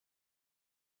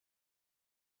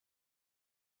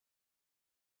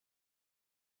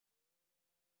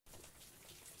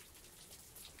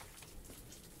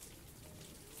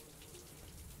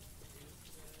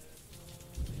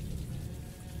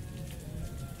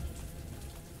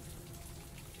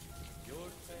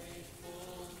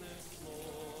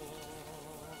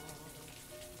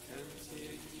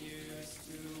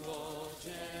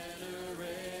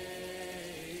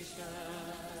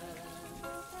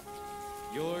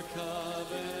your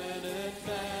covenant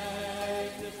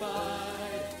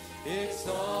magnified,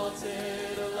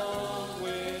 exalted along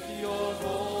with your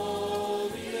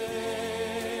holy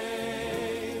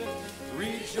name,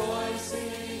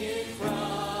 rejoicing in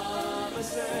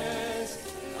promises.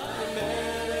 I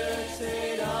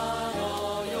meditate on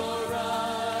all your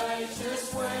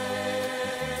righteous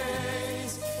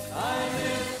ways. I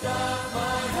lift up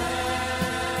my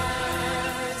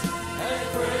hands and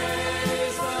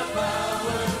praise the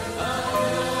power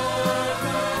of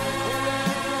your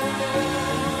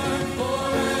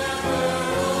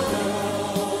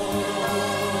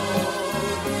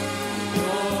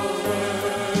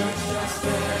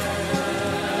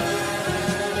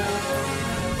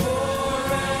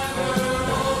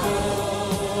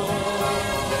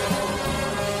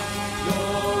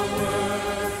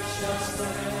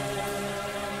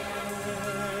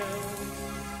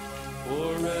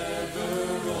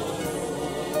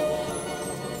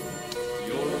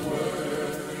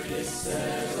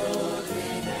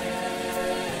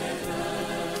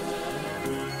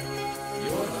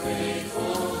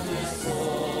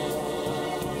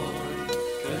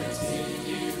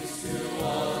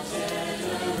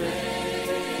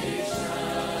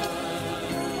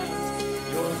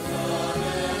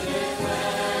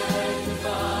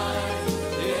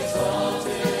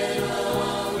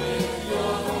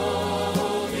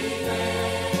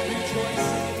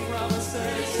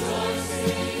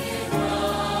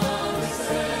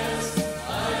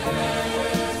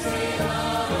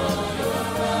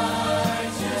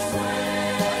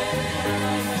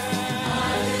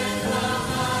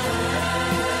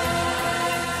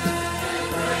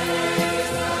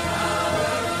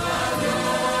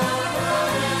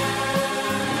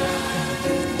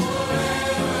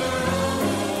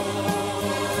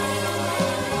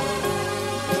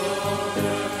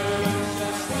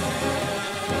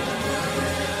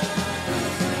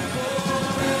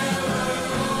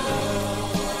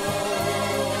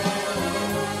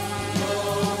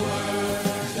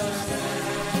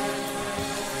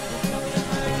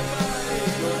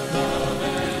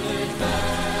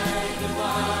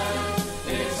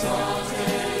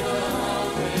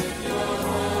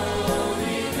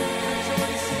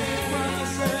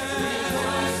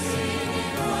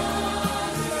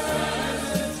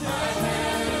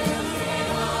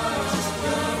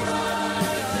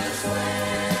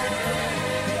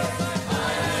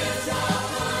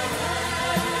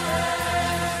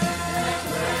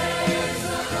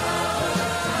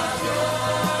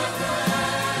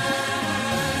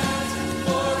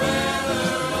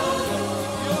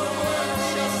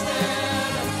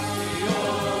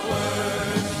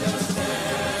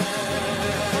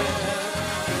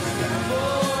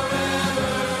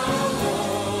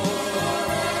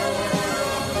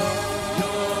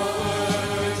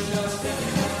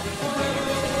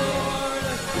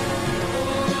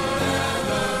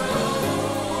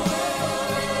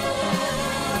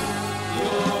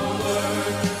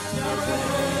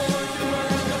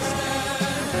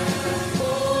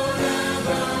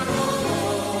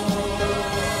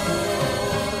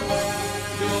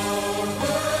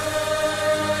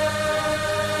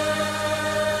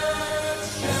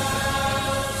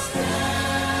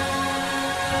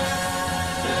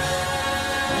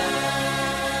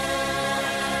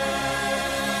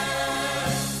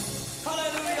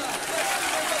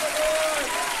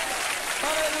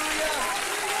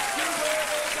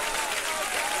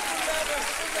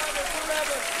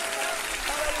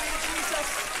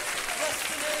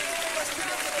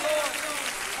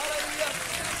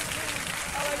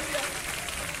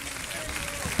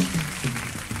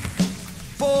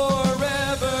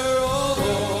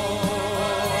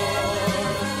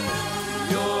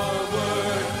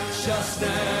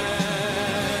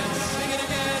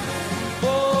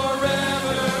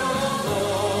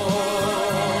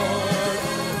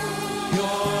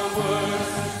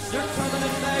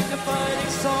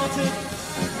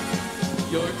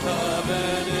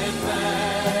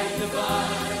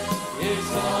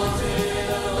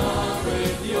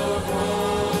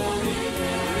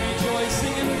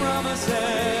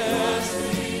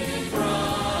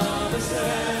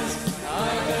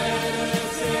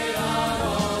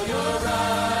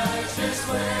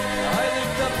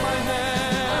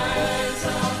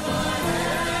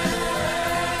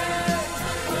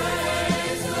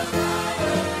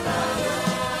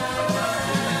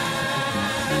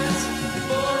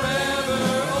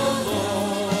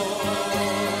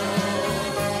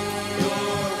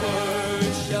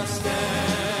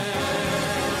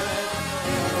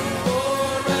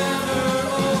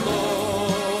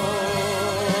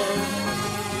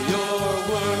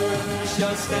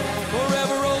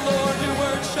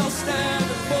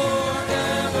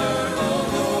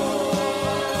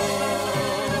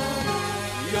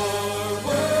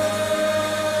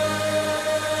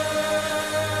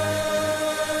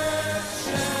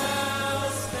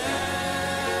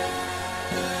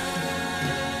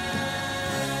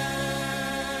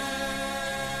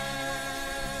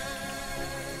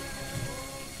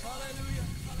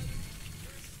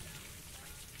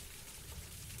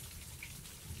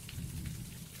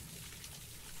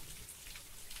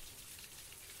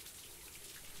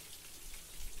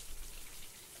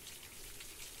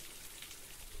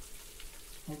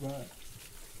All right.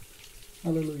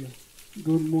 Hallelujah.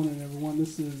 Good morning, everyone.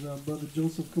 This is Brother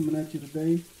Joseph coming at you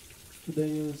today. Today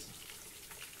is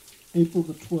April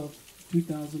the 12th,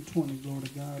 2020. Glory to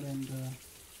God. And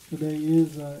today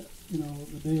is, the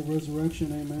day of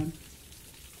resurrection. Amen.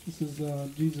 This is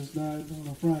Jesus died on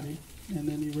a Friday, and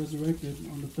then he resurrected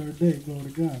on the third day.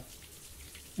 Glory to God.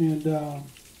 And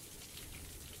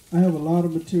I have a lot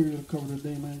of material to cover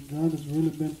today, man. God has really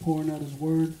been pouring out his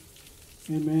word.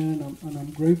 Amen. And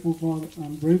I'm grateful, Father.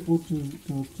 I'm grateful to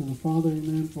the Father,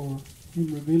 amen, for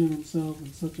him revealing himself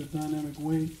in such a dynamic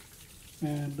way.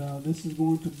 And this is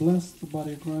going to bless the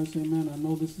body of Christ, amen. I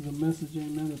know this is a message,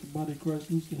 amen, that the body of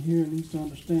Christ needs to hear and needs to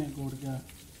understand, glory to God.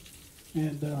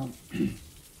 And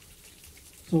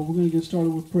so we're going to get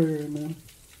started with prayer, amen.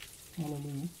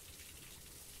 Hallelujah.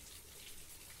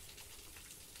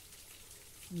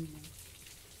 Amen.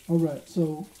 All right,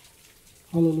 so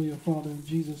hallelujah, Father, in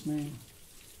Jesus' name.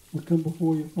 We come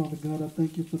before you, Father God. I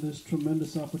thank you for this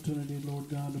tremendous opportunity, Lord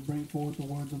God, to bring forth the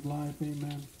words of life.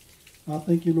 Amen. I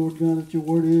thank you, Lord God, that your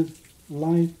word is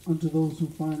life unto those who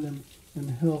find them and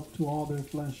health to all their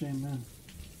flesh. Amen.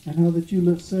 And how that you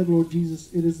have said, Lord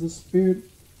Jesus, it is the spirit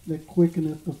that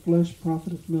quickeneth, the flesh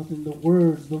profiteth nothing. The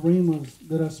words, the rhemas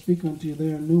that I speak unto you,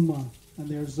 they are pneuma and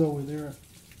they are zoe. They are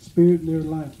spirit and they are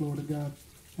life, Lord God.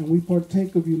 And we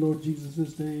partake of you, Lord Jesus,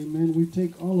 this day. Amen. We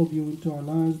take all of you into our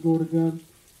lives, Lord God.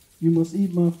 You must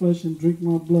eat my flesh and drink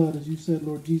my blood, as you said,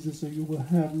 Lord Jesus, or you will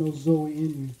have no Zoe in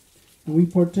you. And we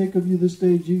partake of you this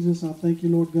day, Jesus. I thank you,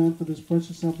 Lord God, for this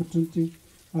precious opportunity.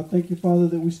 I thank you, Father,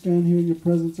 that we stand here in your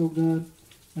presence, oh God,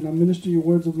 and I minister your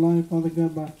words of life, Father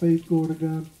God, by faith, glory to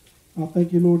God. I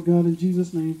thank you, Lord God, in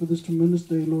Jesus' name for this tremendous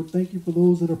day, Lord. Thank you for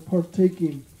those that are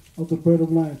partaking of the bread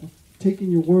of life,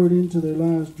 taking your word into their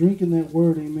lives, drinking that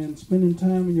word, amen, spending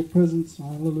time in your presence,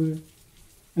 hallelujah.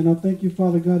 And I thank you,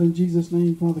 Father God, in Jesus'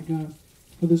 name, Father God,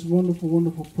 for this wonderful,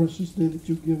 wonderful, precious day that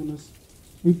you've given us.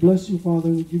 We bless you, Father,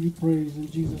 and we give you praise in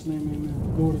Jesus' name,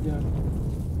 amen. Glory to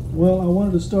God. Well, I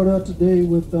wanted to start out today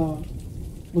with the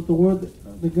word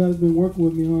that God has been working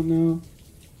with me on now.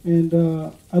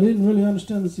 And I didn't really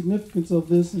understand the significance of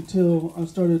this until I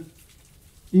started,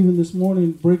 even this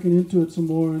morning, breaking into it some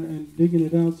more and digging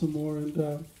it out some more.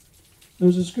 And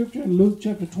there's a scripture in Luke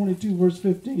chapter 22, verse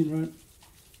 15, right?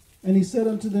 And he said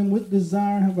unto them, with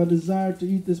desire have I desired to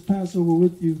eat this Passover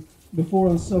with you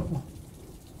before I suffer.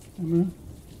 Amen.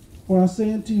 For I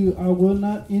say unto you, I will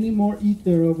not any more eat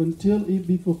thereof until it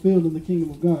be fulfilled in the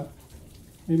kingdom of God.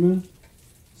 Amen.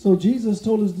 So Jesus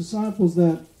told his disciples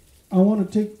that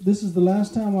this is the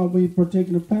last time I'll be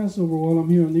partaking of Passover while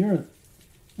I'm here on the earth.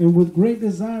 And with great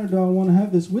desire do I want to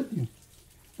have this with you.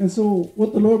 And so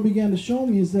what the Lord began to show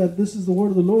me is that this is the word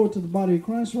of the Lord to the body of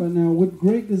Christ right now. With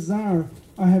great desire,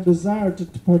 I have desired to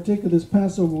partake of this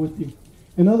Passover with you.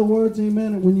 In other words,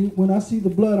 amen, when I see the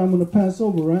blood, I'm going to pass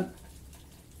over, right?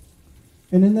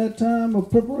 And in that time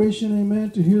of preparation,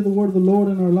 amen, to hear the word of the Lord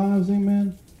in our lives,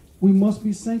 amen, we must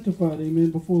be sanctified,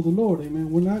 amen, before the Lord, amen.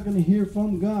 We're not going to hear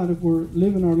from God if we're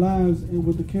living our lives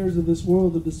with the cares of this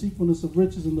world, the deceitfulness of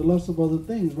riches, and the lust of other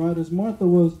things, right? As Martha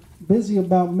was busy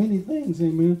about many things,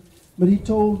 amen. But he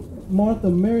told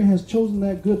Martha, Mary has chosen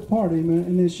that good part, amen,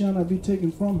 and it shall not be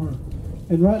taken from her.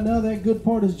 And right now that good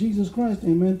part is Jesus Christ,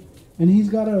 amen. And he's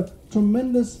got a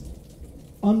tremendous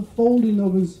unfolding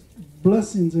of his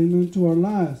blessings, amen, to our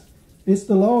lives. It's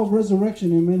the law of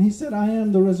resurrection, amen. He said, I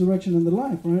am the resurrection and the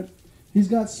life, right? He's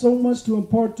got so much to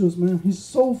impart to us, man. He's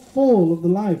so full of the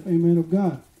life, amen, of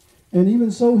God. And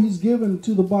even so, he's given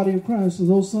to the body of Christ, to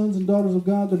those sons and daughters of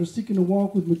God that are seeking to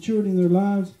walk with maturity in their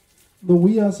lives, the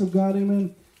weas of God,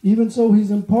 amen. Even so,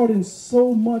 he's imparting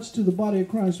so much to the body of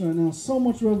Christ right now. So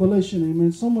much revelation,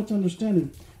 amen. So much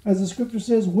understanding. As the scripture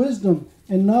says, wisdom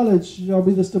and knowledge shall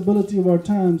be the stability of our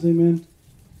times, amen.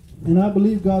 And I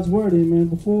believe God's word, amen.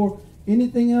 Before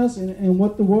anything else and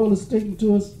what the world is stating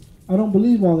to us, I don't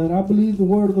believe all that. I believe the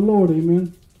word of the Lord,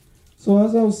 amen. So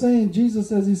as I was saying,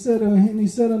 Jesus, as he said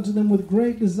unto them, with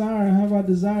great desire have I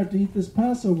desired to eat this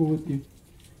Passover with you.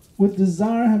 With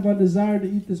desire have I desired to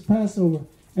eat this Passover.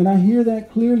 And I hear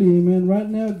that clearly, amen. Right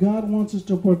now, God wants us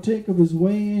to partake of his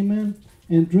way, amen,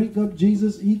 and drink up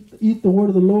Jesus, eat the word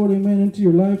of the Lord, amen, into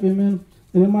your life, amen,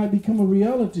 that it might become a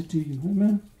reality to you,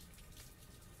 amen.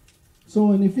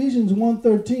 So in Ephesians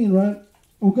 1:13, right,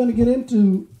 we're going to get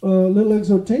into a little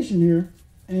exhortation here,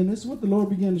 and this is what the Lord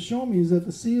began to show me, is that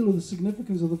the seal of the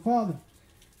significance of the Father.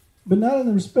 But not in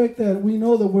the respect that we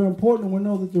know that we're important and we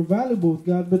know that they're valuable with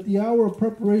God, but the hour of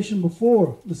preparation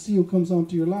before the seal comes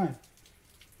onto your life.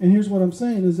 And here's what I'm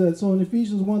saying is that, so in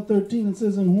Ephesians 1:13, it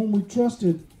says, in whom we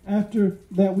trusted after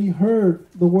that we heard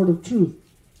the word of truth.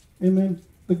 Amen.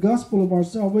 The gospel of our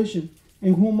salvation.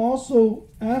 in whom also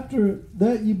after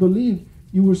that ye believed,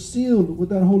 you were sealed with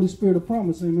that Holy Spirit of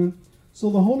promise. Amen. So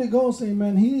the Holy Ghost,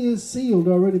 amen, he is sealed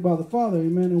already by the Father.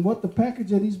 Amen. And what the package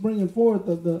that he's bringing forth,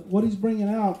 what he's bringing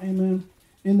out, amen,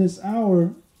 in this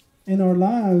hour in our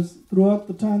lives throughout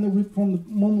the time that from the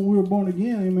moment we were born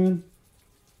again, amen,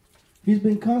 he's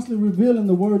been constantly revealing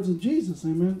the words of Jesus,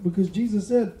 amen, because Jesus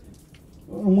said,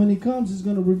 when he comes, he's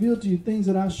going to reveal to you things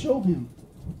that I show him.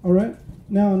 All right.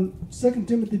 Now in 2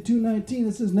 Timothy 2:19,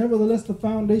 it says, nevertheless, the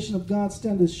foundation of God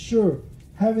standeth sure,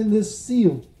 having this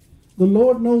seal. The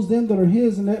Lord knows them that are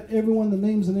his, and let everyone that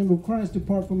names the name of Christ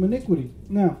depart from iniquity.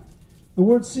 Now, the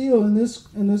word seal in this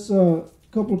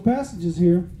couple of passages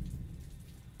here,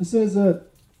 it says that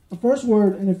the first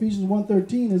word in Ephesians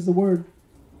 1:13 is the word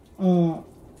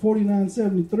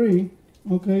 49:73.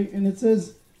 Okay, and it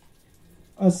says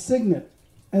a signet,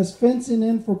 as fencing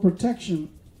in for protection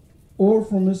or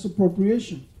for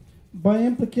misappropriation. By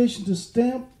implication, to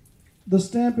stamp, the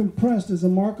stamp impressed is a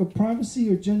mark of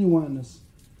privacy or genuineness,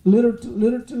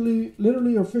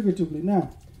 literally or figuratively.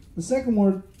 Now, the second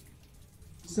word,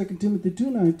 2 Timothy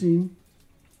 2:19,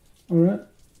 all right.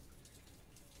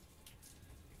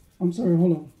 I'm sorry,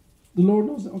 hold on. The Lord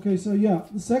knows. Okay, so yeah,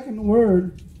 the second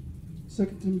word,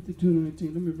 2 Timothy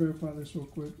 2:19. Let me verify this real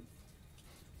quick.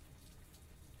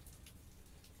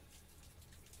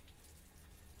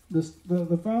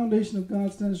 The foundation of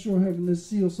God stands sure, having this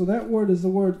seal. So that word is the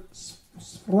word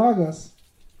sphragas,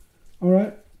 all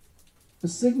right? A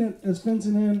signet as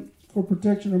fencing in for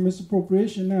protection or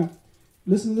misappropriation. Now,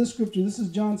 listen to this scripture. This is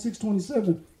John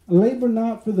 6:27. Labor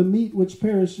not for the meat which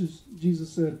perishes,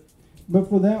 Jesus said, but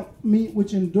for that meat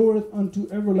which endureth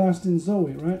unto everlasting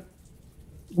Zoe, right?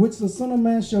 Which the Son of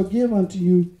Man shall give unto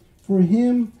you, for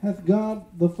him hath God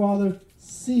the Father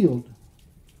sealed.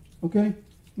 Okay?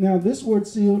 Now, this word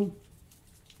sealed,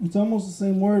 it's almost the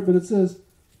same word, but it says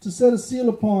to set a seal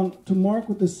upon, to mark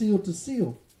with the seal, to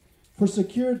seal, for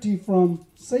security from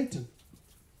Satan.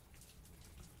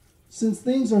 Since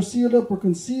things are sealed up or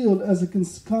concealed as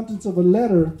the contents of a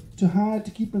letter, to hide,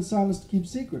 to keep in silence, to keep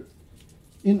secret,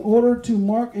 in order to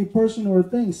mark a person or a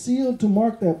thing, sealed to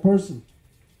mark that person,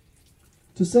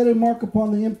 to set a mark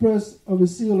upon the impress of a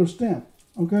seal or stamp.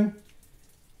 Okay?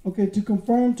 Okay, to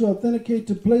confirm, to authenticate,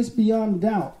 to place beyond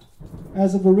doubt,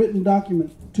 as of a written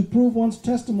document, to prove one's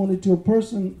testimony to a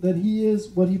person that he is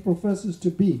what he professes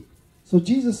to be. So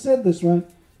Jesus said this, right?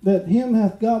 That him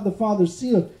hath God the Father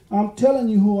sealed. I'm telling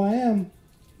you who I am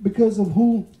because of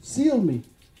who sealed me,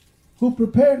 who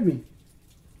prepared me.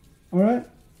 All right?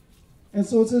 And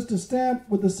so it says to stamp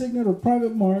with the signet or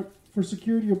private mark for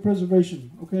security or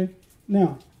preservation. Okay?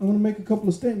 Now, I'm going to make a couple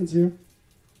of statements here.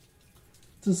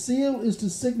 To seal is to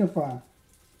signify.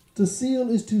 To seal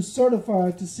is to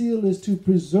certify. To seal is to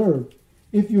preserve.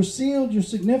 If you're sealed, you're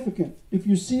significant. If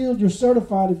you're sealed, you're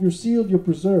certified. If you're sealed, you're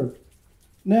preserved.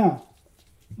 Now,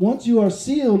 once you are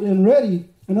sealed and ready,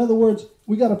 in other words,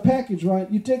 we got a package,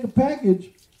 right? You take a package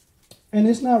and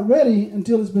it's not ready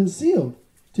until it's been sealed.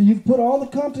 So you've put all the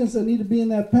contents that need to be in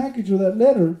that package or that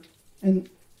letter and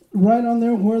right on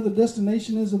there where the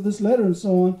destination is of this letter and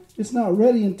so on. It's not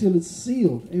ready until it's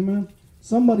sealed. Amen.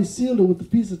 Somebody sealed it with a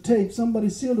piece of tape. Somebody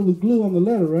sealed it with glue on the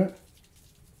letter, right?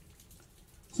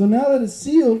 So now that it's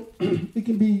sealed, it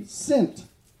can be sent.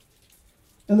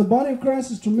 And the body of Christ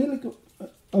is tremendously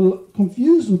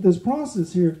confused with this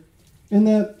process here, in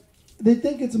that they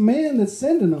think it's a man that's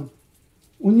sending them,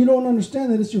 when you don't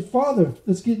understand that it's your Father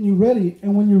that's getting you ready,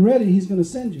 and when you're ready, he's going to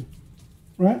send you,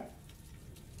 right?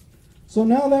 So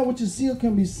now that which is sealed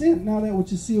can be sent. Now that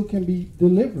which is sealed can be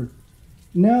delivered.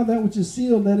 Now that which is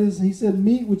sealed, that is, he said,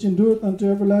 meat which endureth unto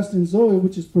everlasting Zoe,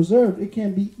 which is preserved, it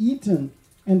can be eaten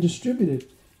and distributed.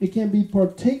 It can be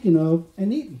partaken of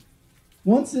and eaten.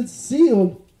 Once it's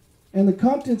sealed and the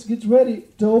contents gets ready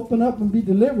to open up and be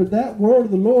delivered, that word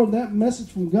of the Lord, that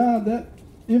message from God, that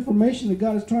information that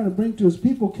God is trying to bring to his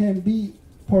people can be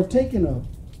partaken of.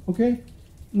 Okay?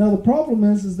 Now the problem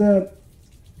is that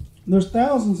there's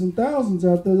thousands and thousands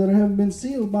out there that haven't been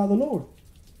sealed by the Lord.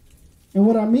 And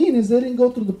what I mean is they didn't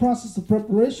go through the process of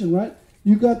preparation, right?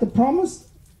 You got the promise,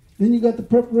 then you got the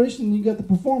preparation, and you got the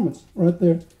performance right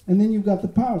there. And then you've got the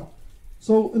power.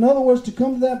 So, in other words, to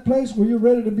come to that place where you're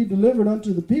ready to be delivered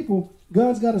unto the people,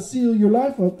 God's got to seal your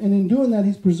life up. And in doing that,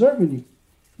 he's preserving you.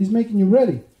 He's making you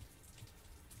ready.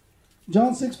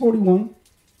 John 6:41.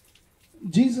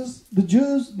 The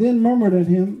Jews then murmured at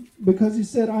him because he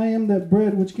said, I am that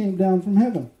bread which came down from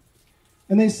heaven.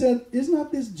 And they said, is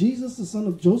not this Jesus, the son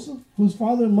of Joseph, whose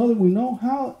father and mother we know?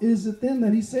 How is it then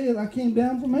that he saith, I came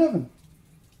down from heaven?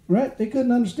 Right? They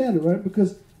couldn't understand it, right?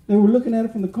 Because they were looking at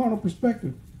it from the carnal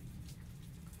perspective.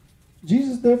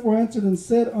 Jesus therefore answered and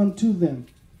said unto them,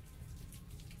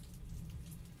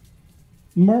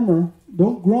 Murmur,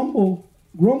 don't grumble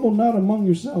not among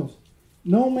yourselves.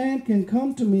 No man can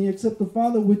come to me except the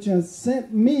Father which has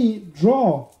sent me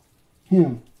draw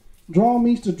him. Draw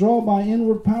means to draw by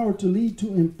inward power, to lead,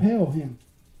 to impel him.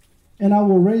 And I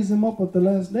will raise him up at the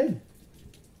last day.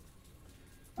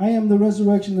 I am the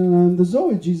resurrection and I am the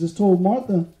Zoe, Jesus told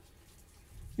Martha.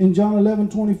 In John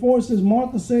 11:24 it says,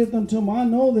 Martha saith unto him, I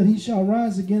know that he shall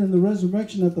rise again in the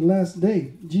resurrection at the last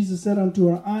day. Jesus said unto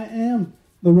her, I am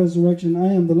the resurrection,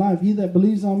 I am the life. He that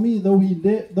believes on me, though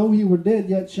he were dead,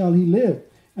 yet shall he live.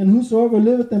 And whosoever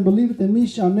liveth and believeth in me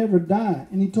shall never die.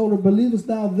 And he told her, Believest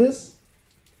thou this?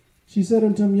 She said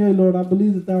unto him, Yea, Lord, I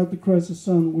believe that thou art the Christ, the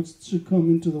Son, which should come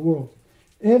into the world.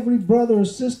 Every brother or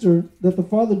sister that the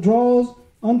Father draws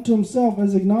unto himself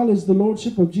has acknowledged the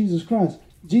Lordship of Jesus Christ.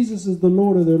 Jesus is the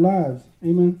Lord of their lives.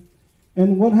 Amen.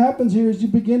 And what happens here is you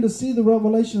begin to see the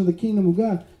revelation of the kingdom of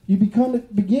God. You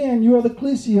you are the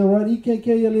ecclesia, right?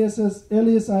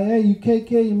 E-K-K-L-E-S-S-L-E-S-I-A.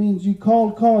 U-K-K means you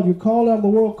called. You're called out of the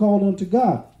world, called unto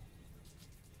God.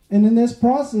 And in this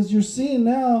process, you're seeing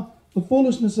now the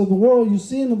foolishness of the world. You're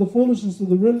seeing the foolishness of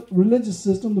the religious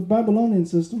system, the Babylonian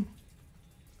system.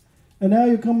 And now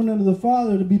you're coming unto the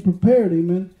Father to be prepared,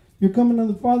 amen. You're coming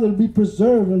unto the Father to be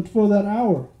preserved and for that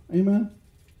hour, amen.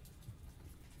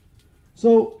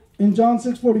 So in John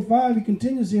 6:45, he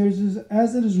continues here,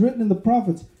 as it is written in the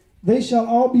prophets, they shall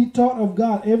all be taught of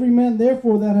God. Every man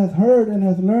therefore that hath heard and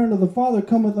hath learned of the Father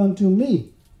cometh unto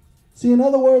me. See, in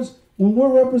other words, when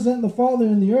we're representing the Father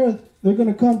in the earth, they're going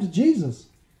to come to Jesus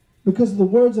because of the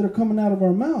words that are coming out of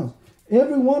our mouths.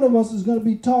 Every one of us is going to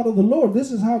be taught of the Lord.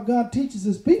 This is how God teaches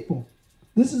his people.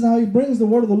 This is how he brings the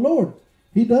word of the Lord.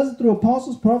 He does it through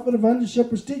apostles, prophets, evangelists,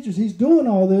 shepherds, teachers. He's doing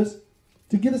all this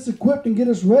to get us equipped and get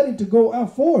us ready to go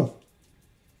out forth,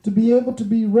 to be able to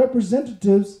be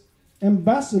representatives,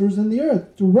 ambassadors in the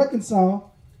earth, to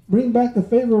reconcile, bring back the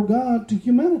favor of God to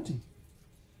humanity.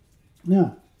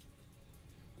 Now,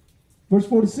 verse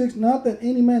 46, not that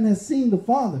any man has seen the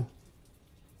Father,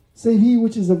 save he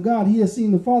which is of God, he has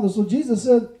seen the Father. So Jesus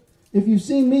said, if you've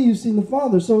seen me, you've seen the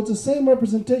Father. So it's the same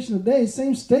representation today.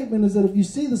 Same statement is that if you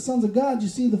see the sons of God, you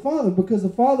see the Father, because the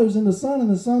Father is in the Son and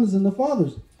the Son is in the Father.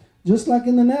 Just like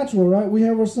in the natural, right? We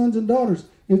have our sons and daughters.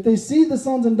 If they see the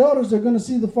sons and daughters, they're going to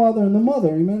see the father and the mother.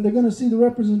 Amen. They're going to see the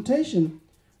representation,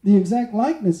 the exact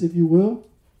likeness, if you will,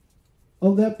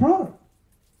 of that product.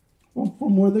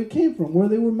 From where they came from, where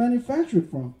they were manufactured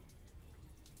from.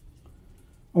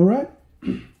 All right.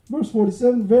 Verse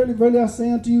 47, Verily, verily, I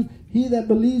say unto you, he that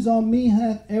believes on me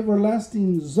hath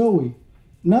everlasting Zoe.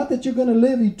 Not that you're going to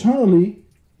live eternally,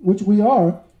 which we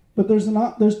are, but there's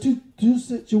two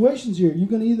situations here. You're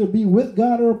going to either be with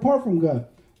God or apart from God.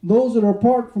 Those that are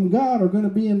apart from God are going to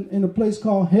be in a place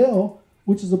called hell,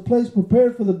 which is a place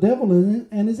prepared for the devil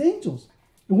and his angels.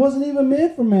 It wasn't even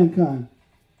meant for mankind.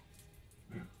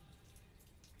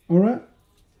 All right?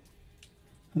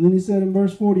 And then he said in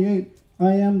verse 48,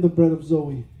 I am the bread of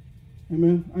Zoe.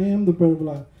 Amen. I am the bread of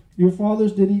life. Your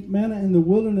fathers did eat manna in the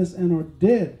wilderness and are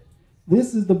dead.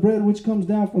 This is the bread which comes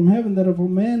down from heaven, that if a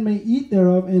man may eat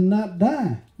thereof and not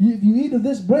die. If you eat of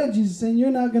this bread, Jesus is saying,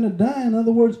 you're not going to die. In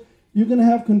other words, you're going to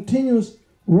have continuous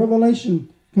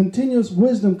revelation, continuous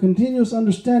wisdom, continuous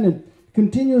understanding,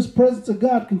 continuous presence of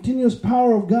God, continuous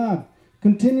power of God,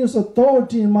 continuous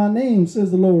authority in my name,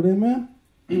 says the Lord. Amen.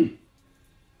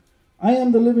 I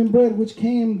am the living bread which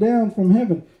came down from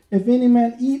heaven. If any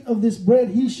man eat of this bread,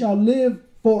 he shall live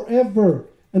forever.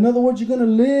 In other words, you're going to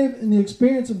live in the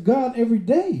experience of God every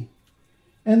day.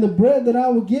 And the bread that I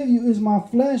will give you is my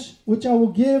flesh, which I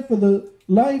will give for the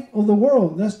life of the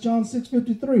world. That's John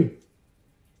 6:53.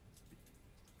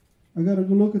 I got to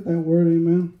go look at that word,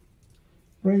 amen.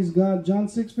 Praise God. John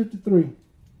 6:53.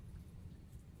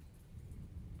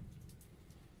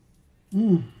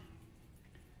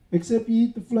 Except ye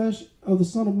eat the flesh of the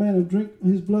Son of Man and drink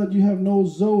his blood, you have no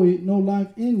Zoe, no life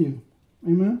in you.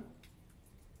 Amen.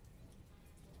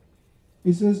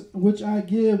 He says, which I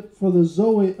give for the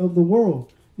Zoe of the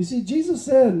world. You see, Jesus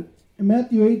said in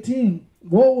Matthew 18,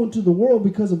 woe unto the world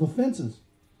because of offenses.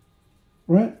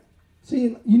 Right?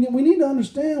 See, we need to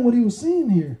understand what he was saying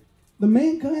here. The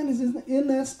mankind is in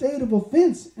that state of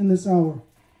offense in this hour.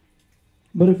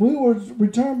 But if we were to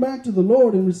return back to the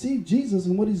Lord and receive Jesus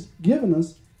and what he's given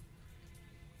us,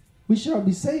 we shall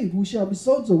be saved. We shall be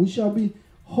sozo. We shall be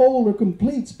whole or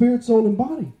complete, spirit, soul, and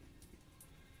body.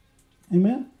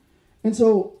 Amen? And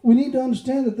so we need to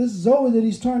understand that this Zoe that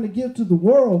he's trying to give to the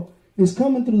world is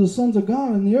coming through the sons of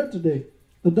God in the earth today,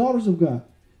 the daughters of God,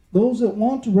 those that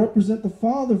want to represent the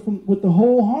Father with the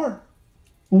whole heart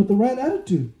and with the right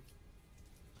attitude.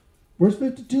 Verse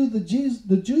 52,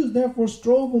 the Jews therefore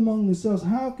strove among themselves,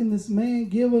 how can this man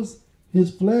give us his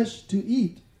flesh to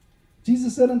eat?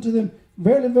 Jesus said unto them,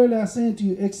 verily, verily, I say unto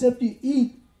you, except you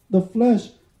eat the flesh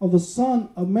of the Son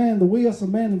of Man, the way of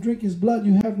man, and drink his blood,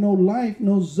 you have no life,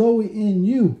 no Zoe in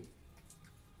you.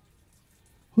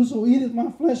 Whoso eateth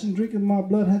my flesh and drinketh my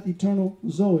blood hath eternal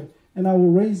Zoe, and I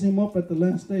will raise him up at the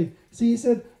last day. See, he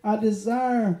said, I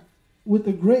desire, with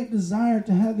a great desire,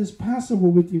 to have this Passover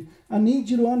with you. I need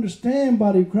you to understand,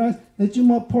 body of Christ, that you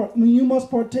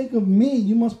must partake of me.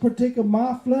 You must partake of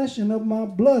my flesh and of my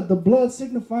blood. The blood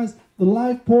signifies the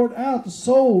life poured out, the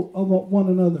soul of one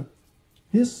another.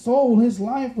 His soul, his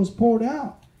life was poured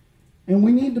out. And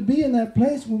we need to be in that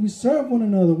place where we serve one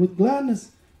another with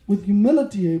gladness, with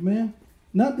humility, amen.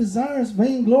 Not desirous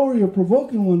vainglory or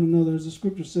provoking one another, as the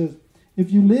scripture says.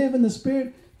 If you live in the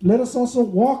Spirit, let us also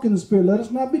walk in the Spirit. Let us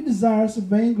not be desirous of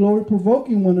vainglory,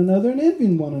 provoking one another and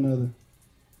envying one another.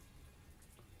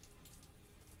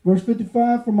 Verse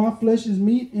 55, for my flesh is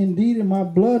meat indeed, and my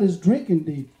blood is drink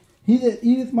indeed. He that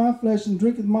eateth my flesh and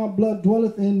drinketh my blood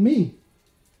dwelleth in me.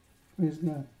 Praise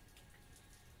God.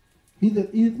 He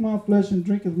that eateth my flesh and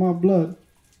drinketh my blood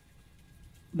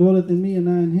dwelleth in me, and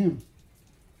I in him.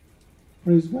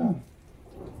 Praise God.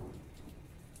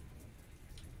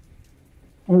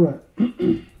 All right.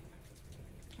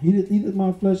 He that eateth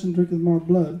my flesh and drinketh my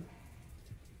blood,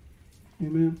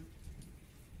 amen,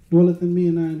 dwelleth in me,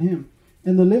 and I in him.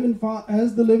 And the living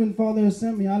as the living Father has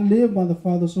sent me, I live by the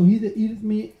Father. So he that eateth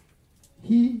me,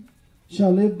 he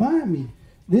shall live by me.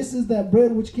 This is that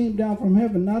bread which came down from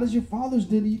heaven, not as your fathers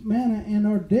did eat manna and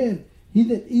are dead. He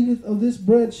that eateth of this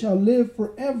bread shall live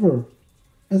forever.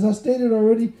 As I stated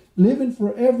already, living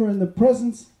forever in the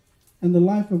presence and the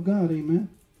life of God, amen,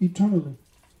 eternally.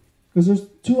 Because there's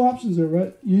two options there,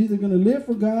 right? You're either going to live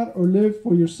for God or live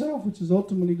for yourself, which is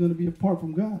ultimately going to be apart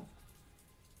from God.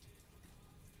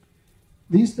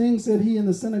 These things said he in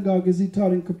the synagogue as he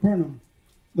taught in Capernaum.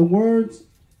 The words,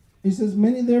 he says,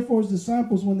 many therefore his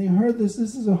disciples, when they heard this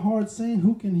is a hard saying,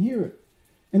 who can hear it?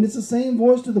 And it's the same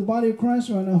voice to the body of Christ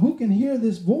right now. Who can hear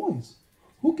this voice?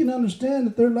 Who can understand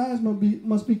that their lives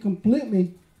must be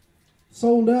completely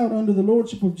sold out under the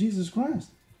lordship of Jesus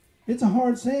Christ? It's a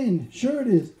hard saying. Sure it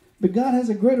is. But God has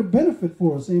a greater benefit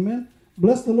for us. Amen.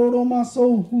 Bless the Lord, O my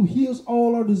soul, who heals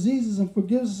all our diseases and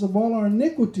forgives us of all our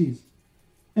iniquities.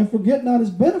 And forget not his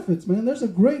benefits, man. There's a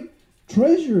great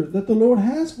treasure that the Lord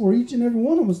has for each and every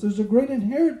one of us. There's a great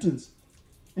inheritance.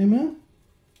 Amen.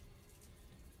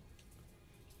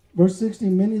 Verse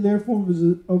 16, many therefore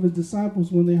of his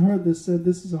disciples, when they heard this, said,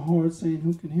 this is a hard saying,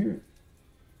 who can hear it?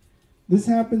 This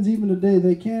happens even today.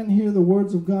 They can't hear the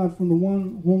words of God from the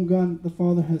one whom God the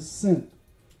Father has sent.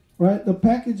 Right? The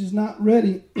package is not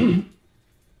ready.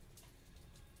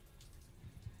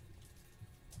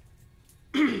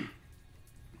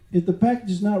 If the package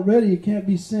is not ready, it can't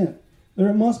be sent.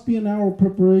 There must be an hour of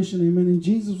preparation. Amen. And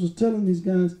Jesus was telling these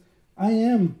guys, I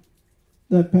am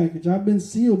that package. I've been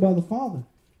sealed by the Father.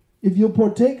 If you'll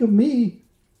partake of me,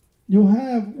 you'll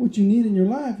have what you need in your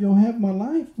life. You'll have my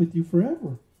life with you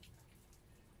forever.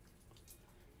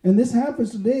 And this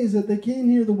happens today is that they can't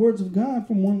hear the words of God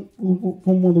from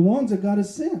the ones that God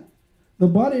has sent. The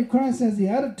body of Christ has the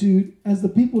attitude as the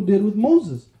people did with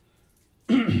Moses.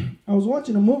 I was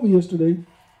watching a movie yesterday,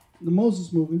 the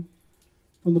Moses movie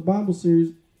from the Bible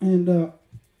series, and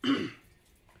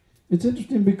it's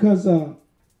interesting because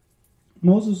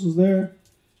Moses was there,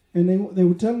 and they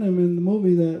were telling him in the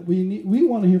movie that we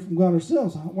want to hear from God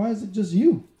ourselves. Why is it just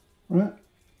you, right?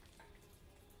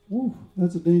 Ooh,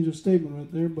 that's a dangerous statement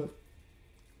right there, but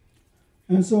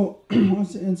and so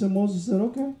Moses said,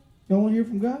 okay, y'all want to hear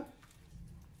from God?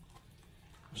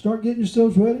 Start getting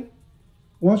yourselves ready.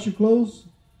 Wash your clothes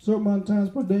a certain amount of times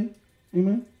per day.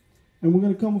 Amen. And we're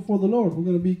going to come before the Lord. We're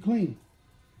going to be clean.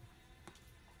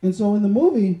 And so in the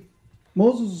movie,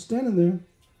 Moses was standing there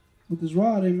with his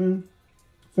rod, amen,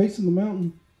 facing the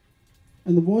mountain.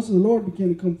 And the voice of the Lord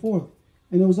began to come forth.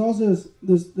 And it was also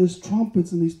this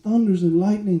trumpets and these thunders and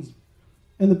lightnings.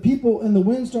 And the people and the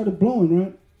wind started blowing,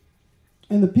 right?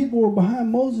 And the people were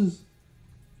behind Moses.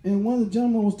 And one of the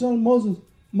gentlemen was telling Moses,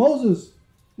 Moses,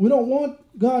 we don't want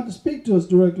God to speak to us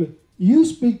directly. You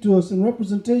speak to us in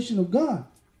representation of God.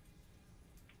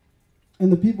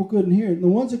 And the people couldn't hear it. And the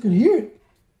ones that could hear it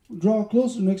would draw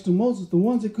closer next to Moses. The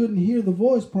ones that couldn't hear the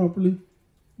voice properly,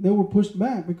 they were pushed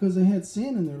back because they had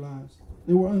sin in their lives.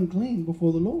 They were unclean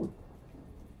before the Lord.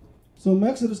 So in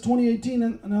Exodus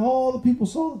 20:18, and all the people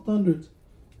saw the thunders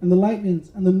and the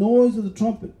lightnings and the noise of the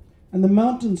trumpet and the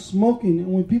mountains smoking.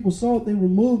 And when people saw it, they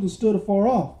removed and stood afar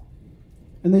off.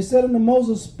 And they said unto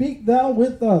Moses, speak thou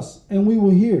with us, and we will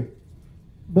hear.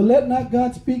 But let not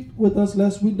God speak with us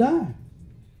lest we die.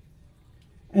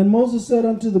 And Moses said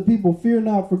unto the people, Fear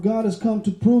not, for God is come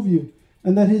to prove you,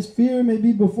 and that his fear may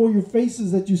be before your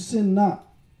faces, that you sin not.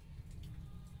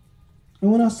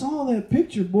 And when I saw that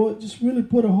picture, boy, it just really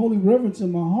put a holy reverence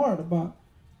in my heart about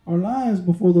our lives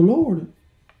before the Lord.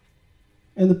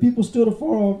 And the people stood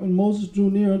afar off, and Moses drew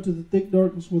near unto the thick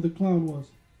darkness where the cloud was.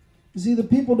 You see, the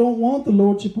people don't want the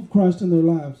lordship of Christ in their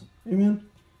lives. Amen.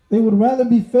 They would rather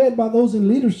be fed by those in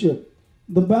leadership.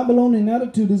 The Babylonian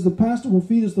attitude is the pastor will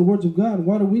feed us the words of God.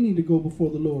 Why do we need to go before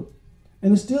the Lord?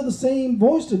 And it's still the same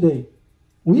voice today.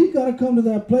 We've got to come to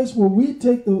that place where we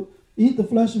eat the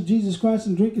flesh of Jesus Christ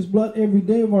and drink his blood every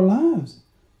day of our lives.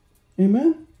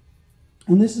 Amen.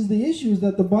 And this is the issue, is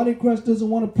that the body of Christ doesn't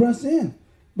want to press in.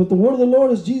 But the word of the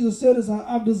Lord, as Jesus said, is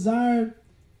I've desired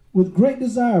with great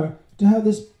desire to have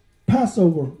this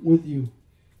Passover with you.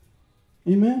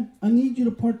 Amen. I need you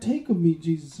to partake of me,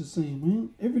 Jesus is saying,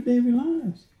 man, every day of your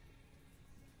lives.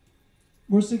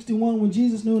 Verse 61, when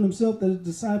Jesus knew in himself that his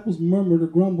disciples murmured or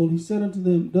grumbled, he said unto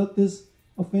them, Doth this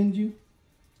offend you?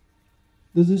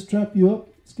 Does this trap you up?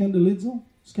 Scandalizo?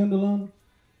 Scandalon?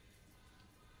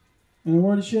 And I've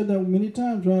already shared that many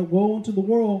times, right? Woe unto the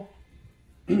world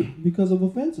because of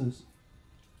offenses.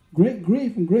 Great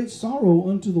grief and great sorrow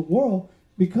unto the world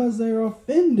because they are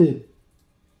offended.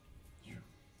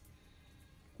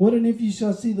 What and if you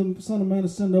shall see the Son of Man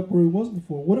ascend up where he was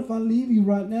before? What if I leave you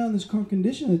right now in this current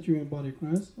condition that you're in, body of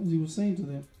Christ? As he was saying to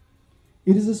them.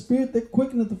 It is a spirit that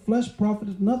quickeneth, the flesh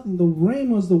profiteth nothing. The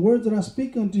rhemas, the words that I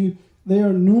speak unto you, they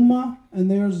are pneuma and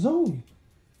they are zoe.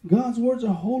 God's words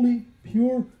are holy,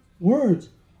 pure words.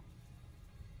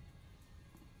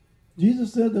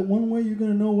 Jesus said that one way you're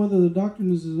going to know whether the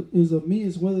doctrine is of me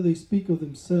is whether they speak of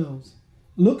themselves.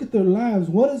 Look at their lives.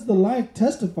 What is the life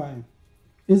testifying?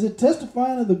 Is it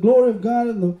testifying of the glory of God?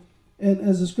 And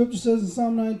as the scripture says in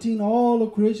Psalm 19, all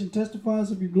of creation testifies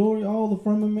of your glory, all the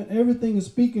firmament, everything is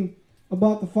speaking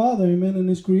about the Father, amen, in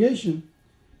his creation.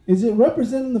 Is it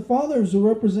representing the Father or is it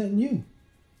representing you?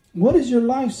 What is your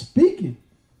life speaking?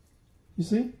 You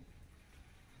see?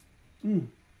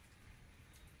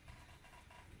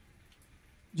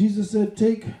 Jesus said,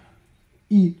 take,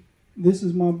 eat, this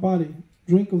is my body.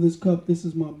 Drink of this cup, this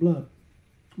is my blood.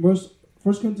 Verse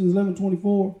 1 Corinthians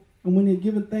 11:24, and when he had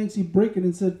given thanks, he brake it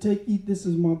and said, Take, eat, this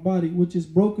is my body, which is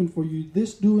broken for you.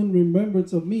 This do in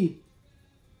remembrance of me.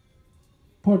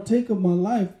 Partake of my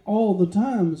life all the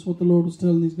time, is what the Lord was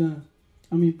telling these guys.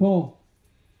 Paul.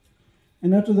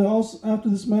 And after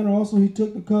this manner also he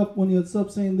took the cup when he had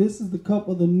supped, saying, This is the cup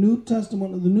of the New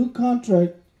Testament, of the new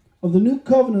contract, of the new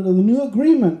covenant, of the new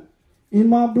agreement in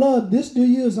my blood. This do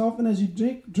you as often as you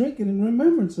drink it in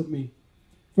remembrance of me.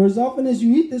 For as often as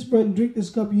you eat this bread and drink this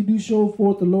cup, you do show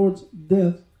forth the Lord's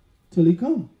death till he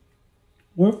come.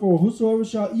 Wherefore, whosoever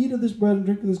shall eat of this bread and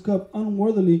drink of this cup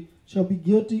unworthily shall be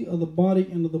guilty of the body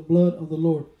and of the blood of the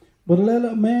Lord. But let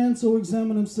a man so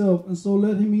examine himself, and so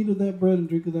let him eat of that bread and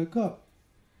drink of that cup.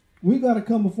 We got to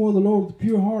come before the Lord with a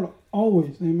pure heart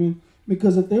always, amen.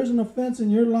 Because if there's an offense in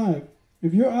your life,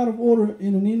 if you're out of order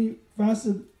in any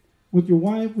facet with your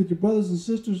wife, with your brothers and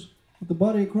sisters, with the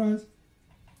body of Christ,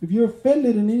 if you're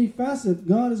offended in any facet,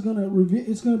 God is going to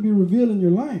it's going to be revealed in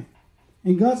your life.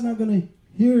 And God's not going to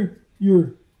hear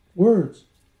your words,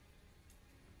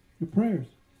 your prayers.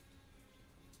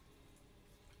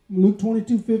 Luke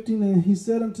 22:15, and he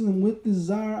said unto them, With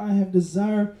desire I have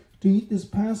desired to eat this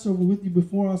Passover with you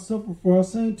before I suffer. For I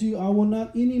say unto you, I will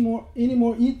not any more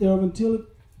eat thereof until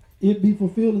it be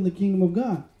fulfilled in the kingdom of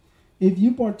God. If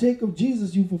you partake of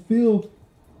Jesus, you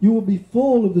will be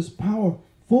full of his power,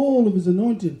 full of his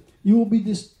anointing. You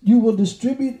will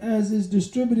distribute as is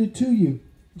distributed to you.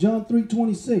 John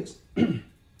 3:26.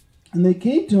 And they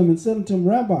came to him and said unto him,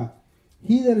 Rabbi,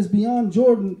 he that is beyond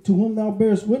Jordan, to whom thou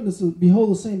bearest witness,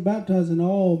 behold, the same baptize, and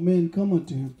all men come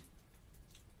unto him.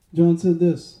 John said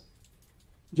this.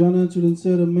 John answered and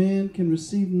said, A man can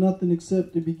receive nothing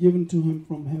except it be given to him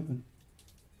from heaven.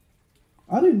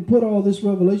 I didn't put all this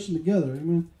revelation together,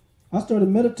 amen. I started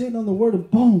meditating on the word and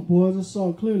boom, boy, I just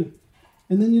saw it clearly.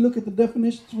 And then you look at the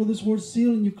definitions for this word seal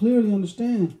and you clearly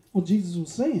understand what Jesus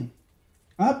was saying.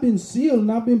 I've been sealed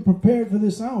and I've been prepared for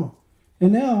this hour.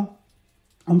 And now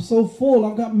I'm so full,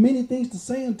 I've got many things to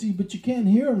say unto you, but you can't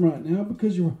hear them right now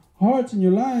because your hearts and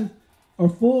your lives are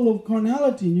full of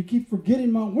carnality and you keep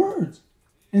forgetting my words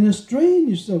and straying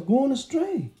yourself, going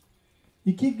astray.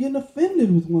 You keep getting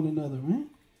offended with one another, right?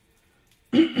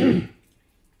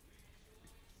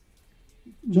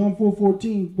 John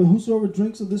 4:14, but whosoever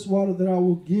drinks of this water that I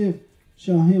will give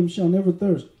shall never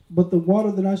thirst. But the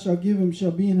water that I shall give him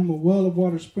shall be in him a well of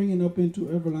water springing up into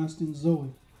everlasting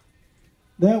Zoe.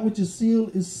 That which is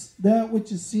sealed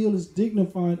is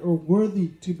dignified or worthy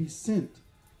to be sent.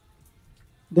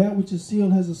 That which is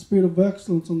sealed has a spirit of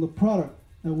excellence on the product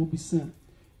that will be sent.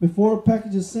 Before a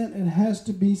package is sent, it has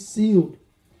to be sealed.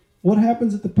 What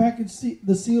happens if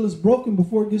the seal is broken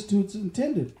before it gets to its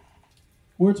intended,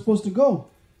 where it's supposed to go?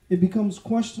 It becomes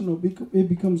questionable. It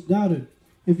becomes doubted.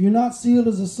 If you're not sealed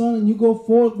as a son and you go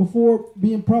forth before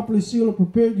being properly sealed or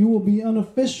prepared, you will be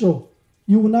unofficial.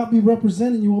 You will not be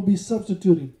representing. You will be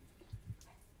substituting.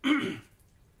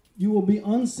 You will be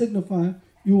unsignified.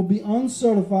 You will be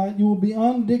uncertified. You will be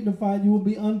undignified. You will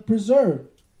be unpreserved.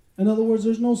 In other words,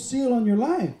 there's no seal on your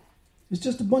life. It's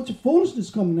just a bunch of foolishness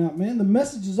coming out, man. The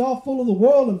message is all full of the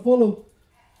world and full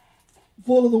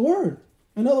of the word.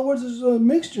 In other words, there's a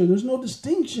mixture. There's no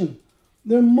distinction.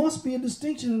 There must be a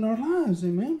distinction in our lives,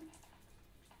 amen.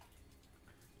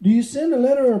 Do you send a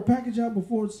letter or a package out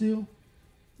before it's sealed?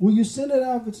 Will you send it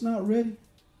out if it's not ready?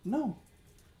 No.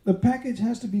 The package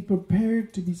has to be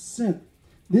prepared to be sent.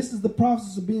 This is the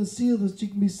process of being sealed, that you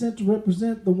can be sent to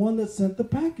represent the one that sent the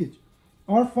package.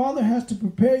 Our Father has to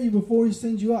prepare you before he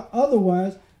sends you out.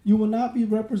 Otherwise, you will not be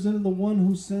representing the one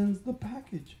who sends the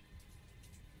package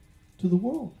to the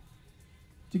world,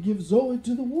 to give Zoe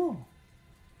to the world.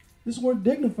 This word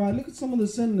dignified, look at some of the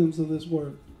synonyms of this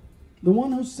word. The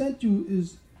one who sent you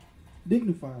is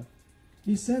dignified.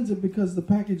 He sends it because the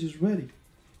package is ready.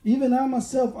 Even I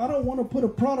myself, I don't want to put a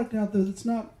product out there that's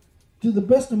not to the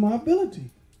best of my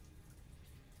ability.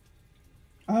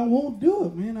 I won't do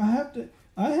it, man.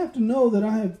 I have to know that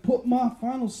I have put my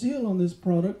final seal on this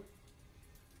product.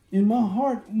 In my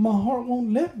heart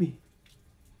won't let me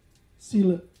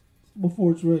seal it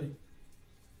before it's ready.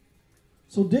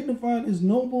 So dignified is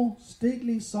noble,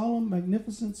 stately, solemn,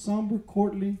 magnificent, somber,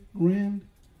 courtly, grand,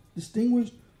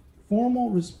 distinguished,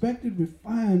 formal, respected,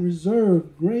 refined,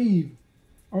 reserved, grave,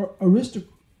 or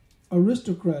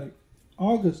aristocratic,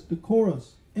 august,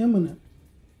 decorous, eminent,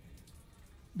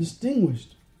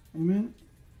 distinguished, amen,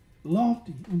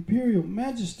 lofty, imperial,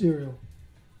 magisterial.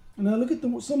 And now look at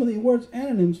some of the words,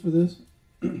 antonyms for this.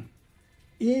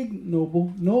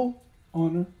 Ignoble, no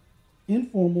honor,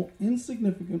 informal,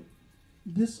 insignificant,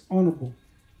 dishonorable,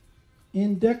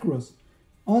 indecorous,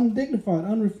 undignified,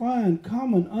 unrefined,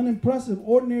 common, unimpressive,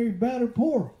 ordinary, bad, or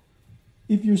poor.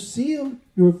 If you're sealed,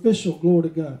 you're official. Glory to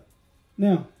God.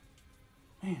 Now,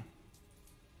 man,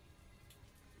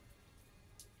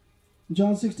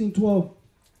 John 16:12,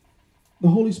 the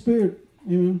Holy Spirit,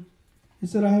 amen, he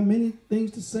said, I have many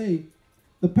things to say.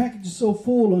 The package is so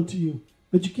full unto you,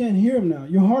 but you can't hear him now.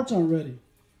 Your hearts aren't ready.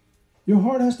 Your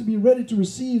heart has to be ready to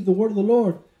receive the word of the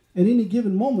Lord at any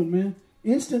given moment, man.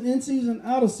 Instant, in season,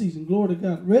 out of season. Glory to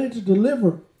God. Ready to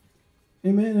deliver,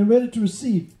 amen, and ready to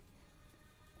receive.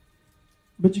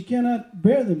 But you cannot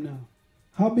bear them now.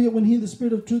 Howbeit, when he, the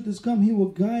Spirit of truth, is come, he will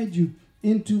guide you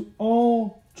into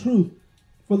all truth.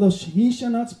 For he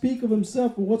shall not speak of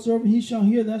himself, but whatsoever he shall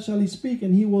hear, that shall he speak,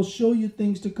 and he will show you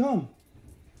things to come.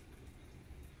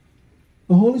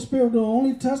 The Holy Spirit will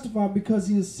only testify because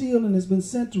he is sealed and has been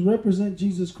sent to represent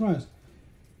Jesus Christ.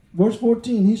 Verse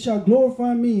 14, he shall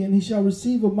glorify me, and he shall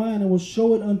receive of mine, and will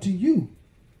show it unto you.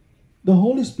 The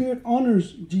Holy Spirit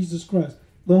honors Jesus Christ.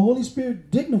 The Holy Spirit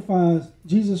dignifies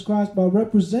Jesus Christ by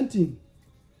representing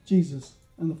Jesus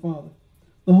and the Father.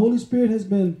 The Holy Spirit has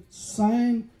been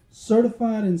signed,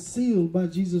 certified, and sealed by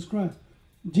Jesus Christ.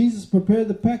 Jesus prepared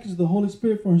the package of the Holy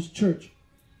Spirit for his church.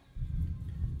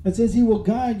 It says he will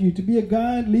guide you. To be a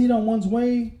guide, lead on one's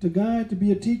way. To guide, to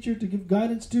be a teacher, to give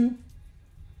guidance to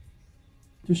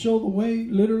show the way,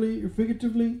 literally or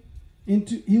figuratively.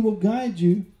 He will guide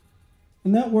you.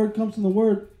 And that word comes from the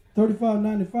word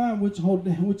 3595,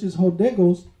 which is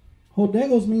hodegos.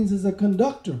 Hodegos means is a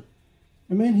conductor.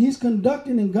 Amen. He's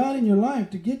conducting and guiding your life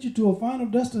to get you to a final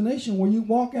destination where you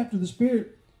walk after the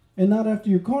Spirit and not after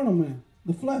your carnal man,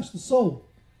 the flesh, the soul.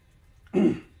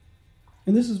 And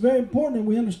this is very important that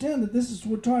we understand that this is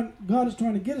what God is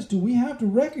trying to get us to. We have to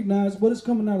recognize what is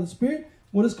coming out of the Spirit,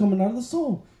 what is coming out of the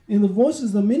soul. And the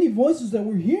voices, the many voices that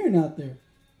we're hearing out there.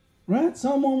 Right?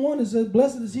 Psalm 1:1, it says,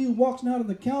 blessed is he who walks not in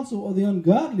the counsel of the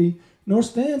ungodly, nor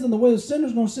stands in the way of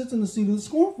sinners, nor sits in the seat of the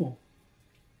scornful.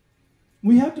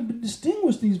 We have to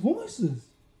distinguish these voices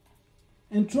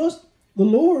and trust the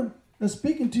Lord that's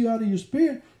speaking to you out of your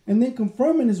spirit, and then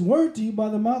confirming his word to you by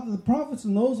the mouth of the prophets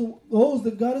and those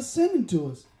that God is sending to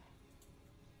us.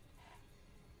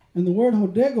 And the word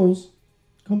hodegos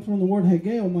comes from the word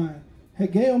hegeomai.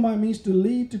 Hegeomai means to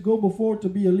lead, to go before, to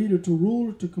be a leader, to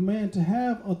rule, to command, to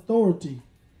have authority,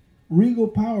 regal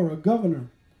power, a governor,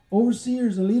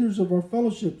 overseers and leaders of our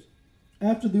fellowships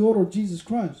after the order of Jesus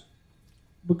Christ.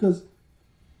 Because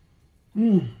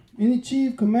Any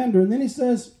chief commander. And then he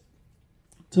says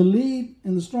to lead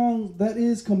in the strong, that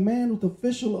is command with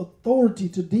official authority,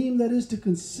 to deem, that is to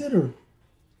consider.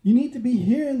 You need to be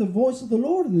hearing the voice of the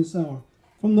Lord in this hour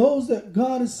from those that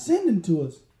God is sending to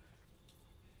us.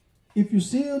 If you're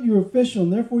sealed, you're official,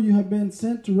 and therefore you have been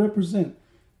sent to represent.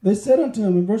 They said unto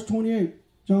him in verse 28,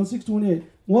 John 6:28,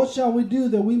 what shall we do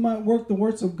that we might work the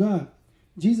works of God?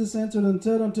 Jesus answered and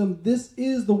said unto him, this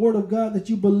is the word of God, that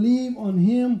you believe on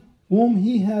him whom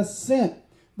he has sent.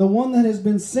 The one that has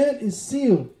been sent is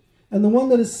sealed, and the one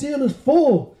that is sealed is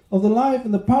full of the life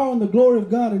and the power and the glory of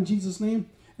God in Jesus' name.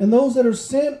 And those that are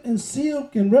sent and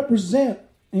sealed can represent,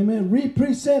 amen,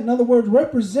 represent, in other words,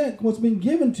 represent what's been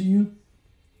given to you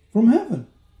from heaven.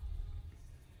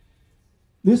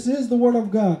 This is the word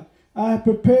of God. I have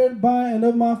prepared by and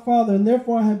of my Father, and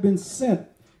therefore I have been sent.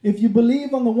 If you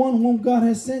believe on the one whom God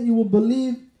has sent, you will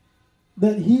believe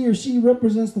that he or she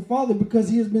represents the Father, because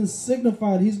he has been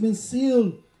signified, he's been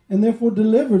sealed, and therefore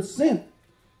delivered, sent.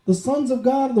 The sons of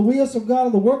God, the wheels of God,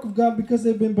 are the work of God, because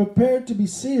they've been prepared to be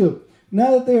sealed.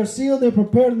 Now that they are sealed, they're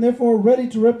prepared and therefore ready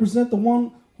to represent the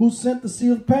one who sent the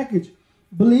sealed package.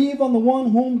 Believe on the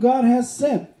one whom God has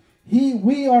sent.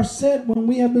 We are sent when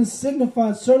we have been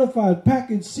signified, certified,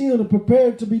 packaged, sealed, and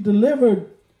prepared to be delivered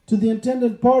to the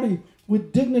intended party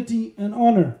with dignity and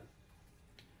honor.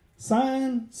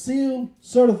 Signed, sealed,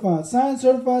 certified. Signed,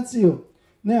 certified, sealed.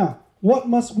 Now, what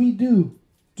must we do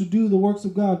to do the works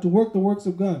of God, to work the works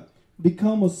of God?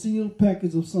 Become a sealed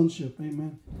package of sonship,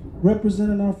 amen.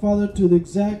 Representing our Father to the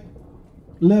exact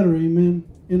letter, amen,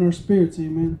 in our spirits,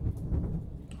 amen.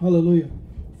 Hallelujah.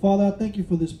 Father, I thank you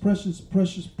for this precious,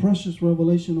 precious, precious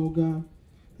revelation, oh God,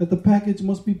 that the package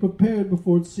must be prepared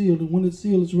before it's sealed, and when it's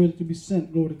sealed, it's ready to be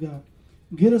sent, glory to God.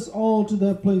 Get us all to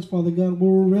that place, Father God,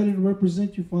 where we're ready to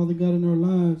represent you, Father God, in our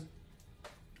lives,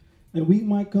 that we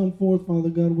might come forth, Father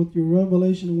God, with your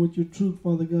revelation and with your truth,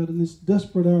 Father God, in this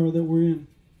desperate hour that we're in.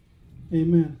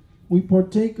 Amen. We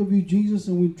partake of you, Jesus,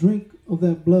 and we drink of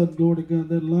that blood, glory to God,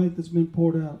 that life that's been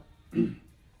poured out.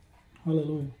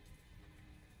 Hallelujah.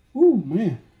 Ooh,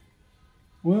 man.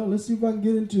 Well, let's see if I can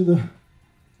get into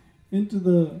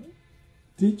the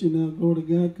teaching now, glory to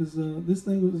God, because this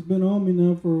thing has been on me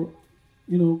now for,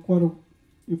 quite a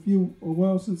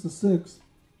while, since the 6th.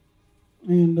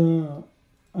 And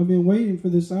I've been waiting for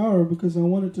this hour because I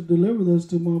wanted to deliver this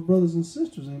to my brothers and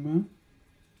sisters, amen.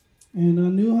 And I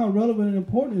knew how relevant and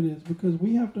important it is, because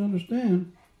we have to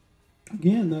understand,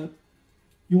 again, that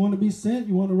you want to be sent,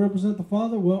 you want to represent the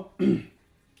Father, well, you're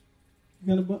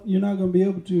not going to be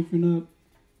able to if you're not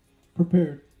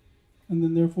prepared, and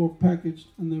then therefore packaged,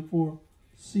 and therefore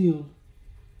sealed,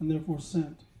 and therefore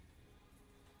sent.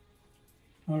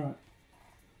 All right.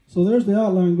 So there's the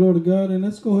outline, glory to God, and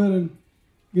let's go ahead and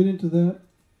get into that.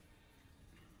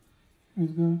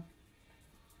 Praise God.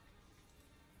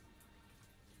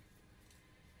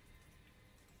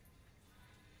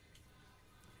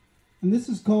 And this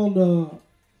is called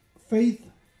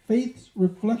faith's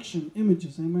reflection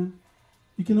images, amen.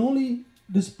 You can only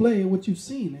display what you've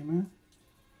seen, amen.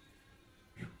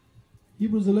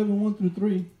 Hebrews 11, 1 through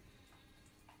 3.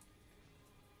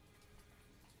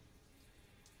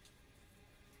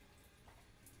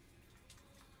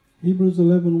 Hebrews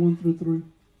 11, 1 through 3.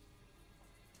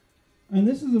 And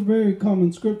this is a very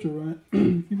common scripture, right?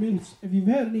 If you've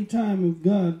had any time with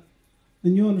God,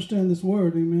 then you understand this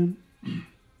word, amen,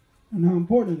 and how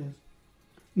important it is.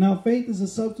 Now faith is the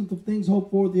substance of things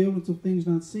hoped for, the evidence of things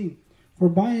not seen. For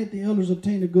by it the elders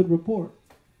obtained a good report.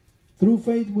 Through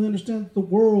faith we understand that the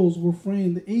worlds were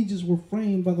framed, the ages were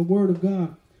framed by the word of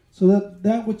God, so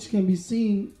that which can be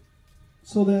seen,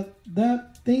 so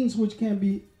that things which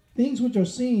are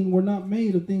seen were not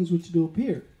made of things which do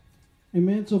appear.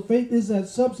 Amen. So faith is that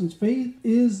substance. Faith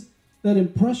is that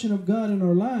impression of God in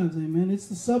our lives. Amen. It's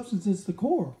the substance. It's the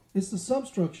core. It's the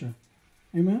substructure.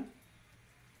 Amen.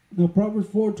 Now Proverbs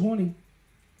 4:20,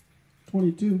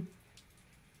 22.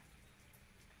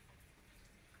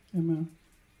 Amen.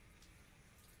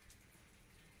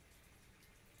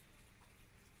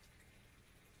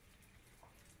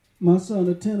 My son,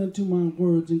 attend unto my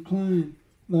words, incline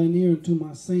thine ear unto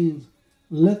my sayings.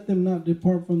 Let them not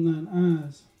depart from thine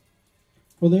eyes,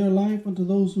 for they are life unto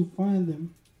those who find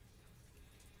them.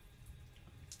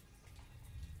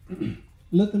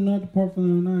 Let them not depart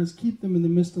from thine eyes, keep them in the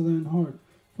midst of thine heart,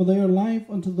 for they are life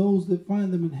unto those that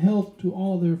find them, and health to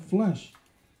all their flesh.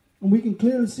 And we can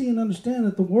clearly see and understand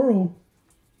that the world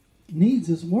needs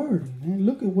this word. Amen.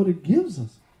 Look at what it gives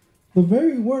us. The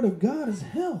very word of God is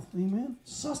health, amen,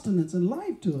 sustenance and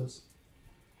life to us.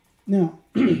 Now,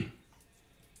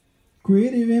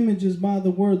 creative images by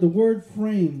the word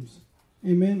frames,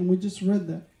 amen, and we just read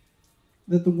that.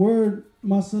 that the word,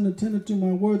 my son, attended to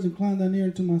my words, incline thine ear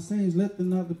unto my sayings, let them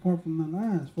not depart from thine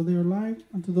eyes, for they are life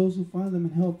unto those who find them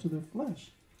and health to their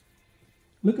flesh.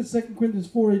 Look at 2 Corinthians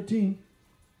 4:18.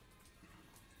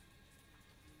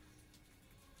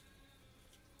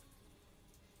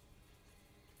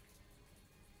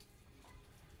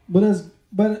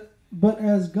 But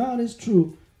as God is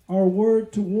true, our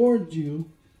word toward you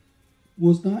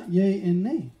was not yea and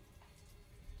nay.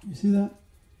 You see that?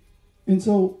 And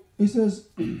so it says,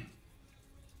 man,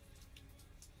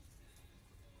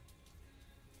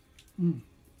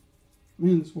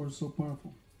 this word is so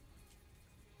powerful.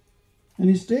 And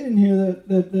he's stating here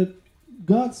that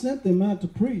God sent them out to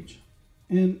preach.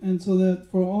 And so that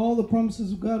for all the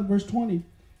promises of God, verse 20,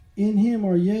 in him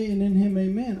are yea and in him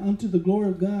amen, unto the glory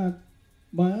of God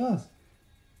by us.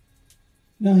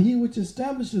 Now he which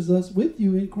establishes us with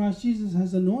you in Christ Jesus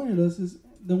has anointed us, is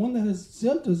the one that has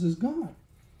sent us is God,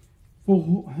 for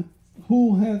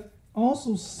who hath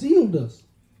also sealed us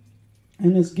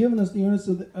and has given us the earnest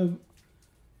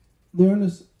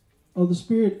of the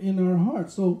Spirit in our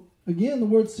hearts. So again, the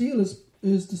word seal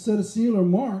is to set a seal or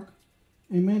mark,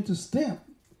 amen, to stamp.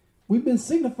 We've been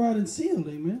signified and sealed,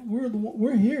 amen.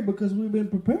 We're here because we've been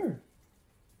prepared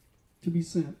to be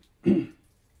sent.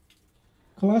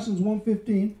 Colossians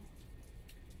 1:15.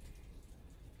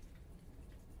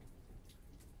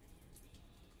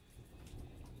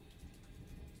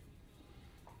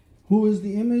 Who is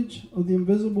the image of the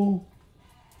invisible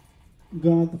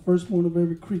God, the firstborn of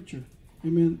every creature.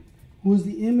 Amen. Who is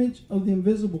the image of the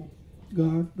invisible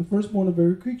God, the firstborn of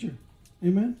every creature.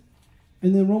 Amen.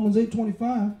 And then Romans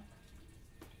 8:25.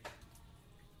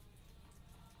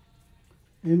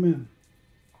 Amen.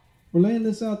 We're laying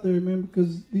this out there, amen,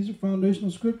 because these are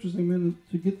foundational scriptures, amen,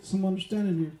 to get some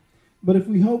understanding here. But if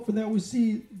we hope for that we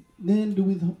see, then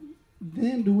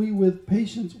do we with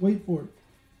patience wait for it.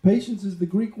 Patience is the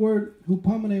Greek word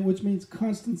hupomene, which means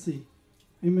constancy.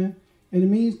 Amen. And it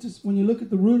means, when you look at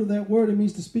the root of that word, it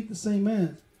means to speak the same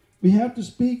as. We have to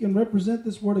speak and represent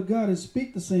this word of God and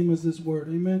speak the same as this word.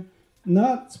 Amen.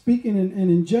 Not speaking and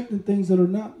injecting things that are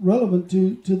not relevant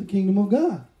to the kingdom of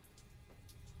God.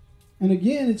 And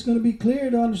again, it's going to be clear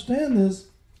to understand this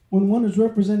when one is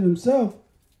representing himself.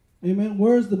 Amen.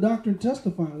 Where is the doctrine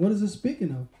testifying? What is it speaking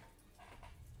of?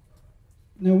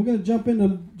 Now we're going to jump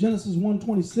into Genesis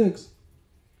 1:26.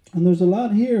 And there's a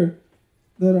lot here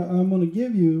that I'm going to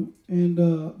give you. And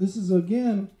this is,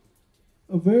 again,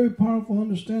 a very powerful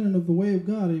understanding of the way of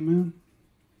God. Amen.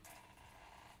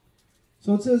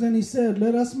 So it says, and he said,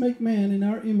 let us make man in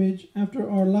our image after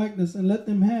our likeness, and let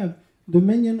them have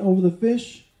dominion over the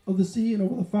fish of the sea, and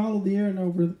over the fowl of the air, and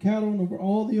over the cattle, and over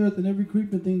all the earth, and every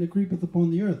creeping thing that creepeth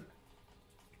upon the earth.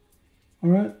 All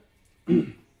right.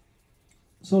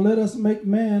 So let us make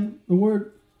man, the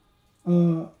word,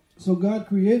 so God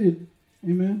created,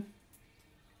 amen,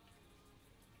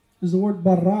 is the word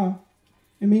bara.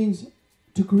 It means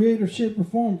to create or shape or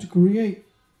form, to create.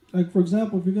 Like, for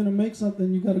example, if you're going to make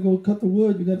something, you got to go cut the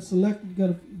wood, you got to select it, you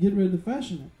got to get ready to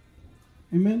fashion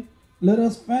it. Amen. Let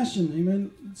us fashion, amen.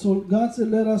 So God said,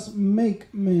 let us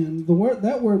make man.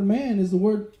 That word man is the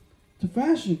word to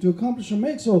fashion, to accomplish or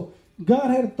make. So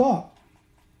God had a thought,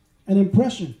 an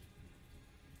impression.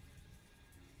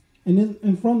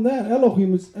 And from that,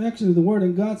 Elohim is actually the word.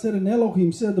 And God said, and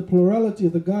Elohim said, the plurality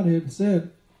of the Godhead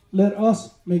said, let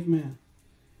us make man.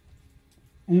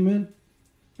 Amen.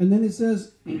 And then it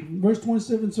says, verse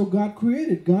 27, so God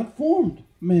created, God formed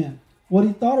man. What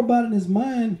he thought about in his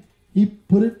mind, he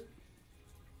put it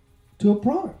to a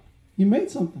product. He made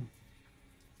something,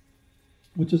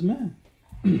 which is man.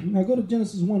 Now go to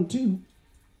Genesis 1:2.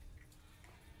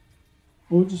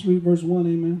 We'll just read verse 1,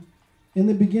 amen. In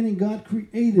the beginning, God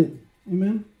created,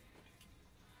 amen,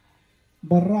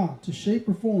 bara, to shape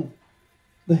or form,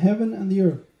 the heaven and the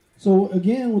earth. So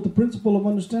again, with the principle of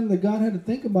understanding that God had to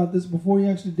think about this before he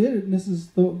actually did it, and this is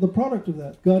the product of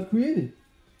that. God created.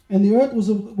 And the earth was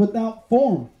without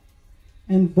form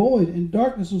and void, and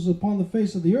darkness was upon the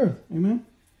face of the earth. Amen.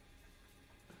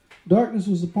 Darkness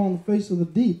was upon the face of the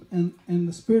deep, and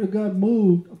the Spirit of God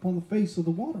moved upon the face of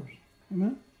the waters.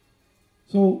 Amen.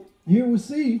 So here we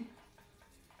see,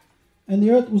 and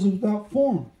the earth was without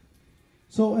form.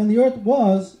 So, and the earth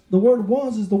was, the word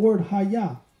was is the word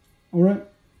hayah. All right.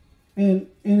 And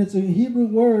it's a Hebrew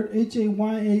word,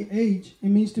 H-A-Y-A-H. It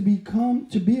means to become,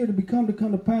 to be, or to become, to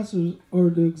come to pass, or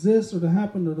to exist, or to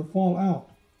happen, or to fall out.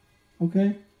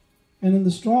 Okay? And in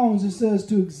the Strong's, it says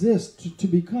to exist, to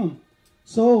become.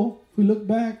 So, if we look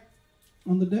back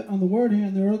on the word here,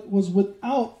 and the earth was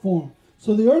without form.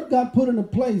 So the earth got put in a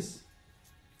place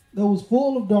that was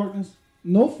full of darkness,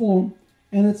 no form,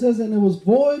 And it says, and it was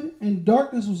void, and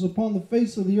darkness was upon the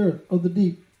face of the earth, of the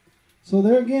deep. So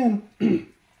there again,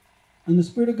 and the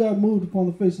Spirit of God moved upon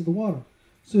the face of the water.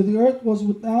 So the earth was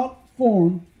without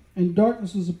form, and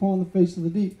darkness was upon the face of the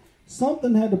deep.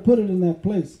 Something had to put it in that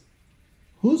place.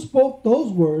 Who spoke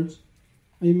those words,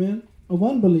 amen, of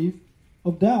unbelief,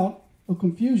 of doubt, of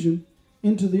confusion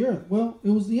into the earth? Well,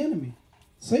 it was the enemy.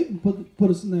 Satan put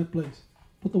us in that place,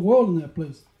 put the world in that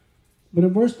place. But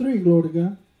in verse 3, glory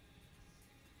to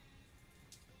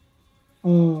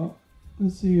God,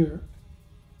 let's see here.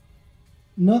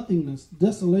 Nothingness,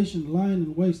 desolation, lying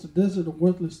and waste, a desert, a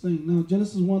worthless thing. Now,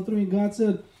 Genesis 1:3, God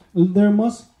said,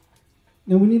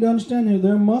 now we need to understand here,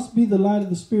 there must be the light of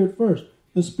the Spirit first.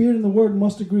 The Spirit and the Word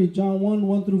must agree. John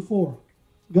 1:1-4.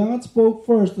 God spoke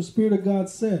first, the Spirit of God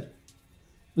said,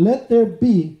 let there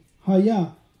be,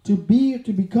 haya, to be,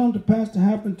 to become, to pass, to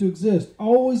happen, to exist.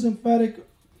 Always emphatic,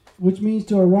 which means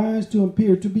to arise, to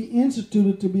appear, to be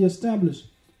instituted, to be established,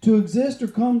 to exist or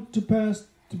come to pass,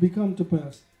 to become to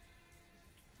pass.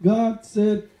 God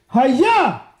said,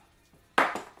 haya,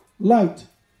 light.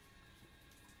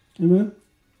 Amen.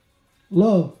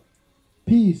 Love,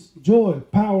 peace, joy,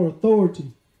 power,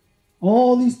 authority.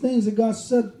 All these things that God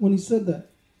said when he said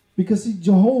that. Because see,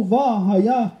 Jehovah,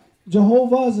 haya,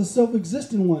 Jehovah is a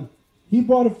self-existent one. He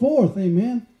brought it forth,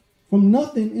 amen, from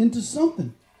nothing into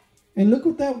something. And look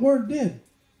what that word did.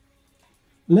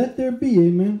 Let there be,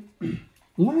 amen,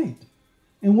 light.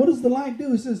 And what does the light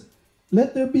do? It says,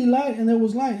 let there be light, and there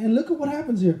was light. And look at what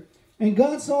happens here. And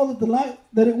God saw that the light,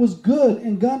 that it was good,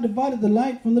 and God divided the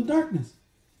light from the darkness.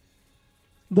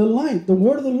 The light, the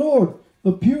word of the Lord,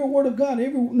 the pure word of God.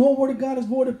 No word of God is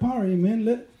void of power,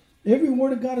 amen. Every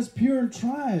word of God is pure and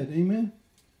tried, amen.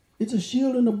 It's a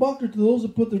shield and a buckler to those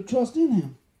that put their trust in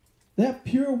him. That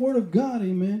pure word of God,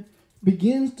 amen,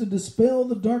 begins to dispel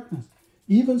the darkness.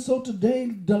 Even so today,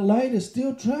 the light is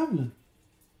still traveling.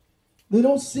 They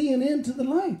don't see an end to the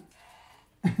light.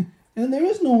 And there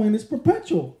is no end. It's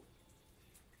perpetual.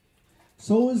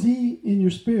 So is he in your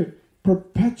spirit,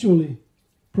 perpetually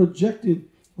projecting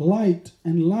light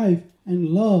and life and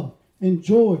love and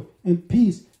joy and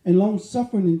peace and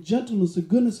long-suffering and gentleness and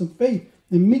goodness and faith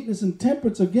and meekness and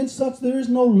temperance. Against such there is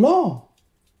no law.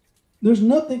 There's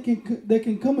nothing that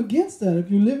can come against that if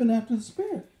you're living after the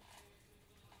Spirit.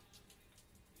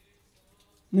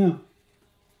 Now,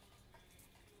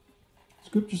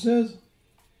 Scripture says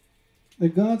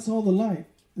that God saw the light.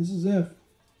 This is F.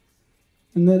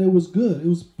 And that it was good. It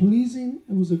was pleasing.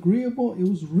 It was agreeable. It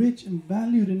was rich and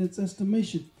valued in its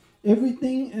estimation.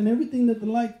 Everything that the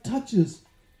light touches,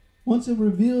 once it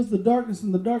reveals the darkness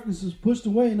and the darkness is pushed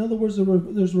away. In other words,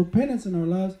 there's repentance in our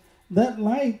lives. That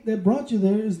light that brought you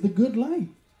there is the good light.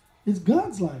 It's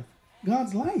God's life.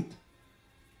 God's light.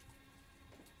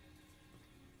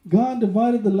 God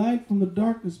divided the light from the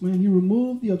darkness, man. He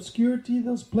removed the obscurity,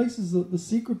 those places, the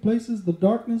secret places, the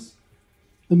darkness,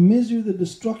 the misery, the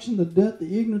destruction, the death,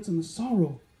 the ignorance, and the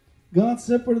sorrow. God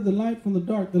separated the light from the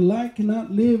dark. The light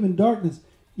cannot live in darkness.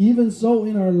 Even so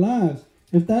in our lives.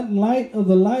 If that light of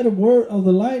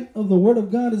the word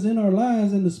of God is in our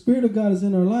lives and the Spirit of God is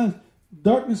in our lives,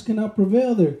 darkness cannot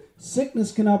prevail there.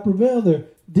 Sickness cannot prevail there.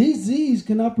 Disease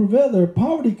cannot prevail there.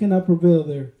 Poverty cannot prevail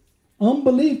there.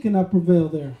 Unbelief cannot prevail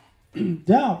there.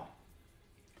 Doubt,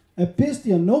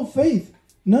 apistia, no faith,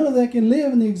 none of that can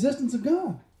live in the existence of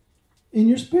God in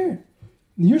your spirit.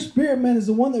 Your spirit, man, is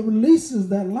the one that releases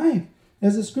that life.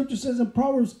 As the Scripture says in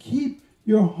Proverbs, keep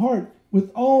your heart with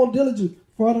all diligence,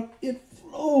 for out of it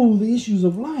flow the issues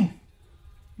of life,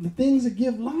 the things that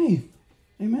give life.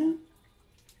 Amen.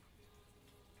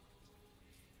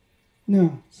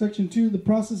 Now, section 2, the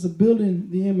process of building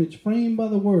the image, framed by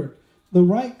the word. The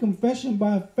right confession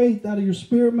by faith out of your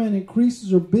spirit, man,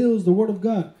 increases or builds the word of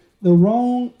God. The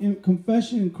wrong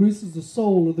confession increases the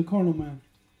soul of the carnal man.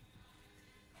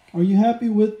 Are you happy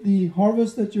with the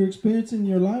harvest that you're experiencing in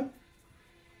your life?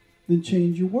 Then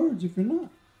change your words if you're not.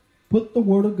 Put the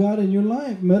word of God in your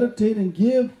life. Meditate and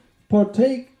give,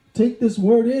 partake. Take this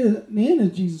word in,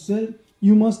 as Jesus said.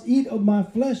 You must eat of my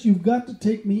flesh. You've got to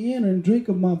take me in and drink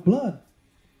of my blood.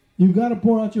 You've got to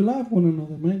pour out your life one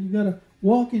another, man. You've got to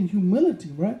walk in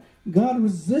humility, right? God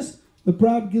resists the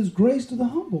proud, gives grace to the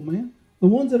humble, man. The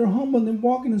ones that are humble and then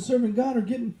walking and serving God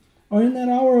are in that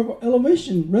hour of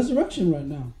elevation, resurrection right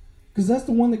now. Because that's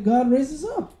the one that God raises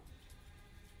up.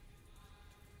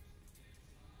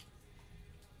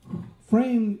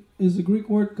 Frame is the Greek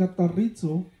word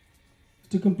katarizo,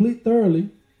 to complete thoroughly.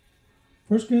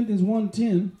 1 Corinthians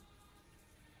 1:10.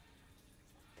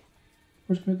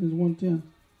 1 Corinthians 1:10.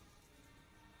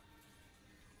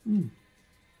 Hmm.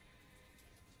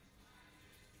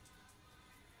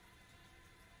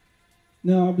 1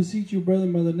 Now I beseech you,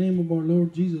 brethren, by the name of our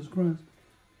Lord Jesus Christ,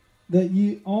 that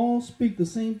ye all speak the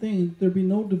same thing, that there be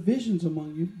no divisions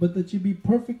among you, but that ye be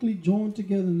perfectly joined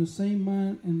together in the same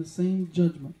mind and the same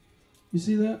judgment. You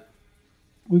see that?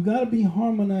 We've got to be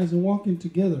harmonized and walking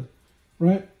together,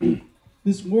 right?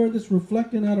 This word that's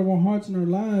reflecting out of our hearts and our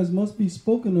lives must be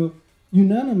spoken of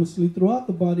unanimously throughout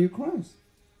the body of Christ.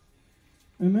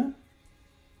 Amen?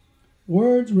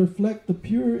 Words reflect the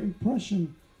pure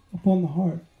impression upon the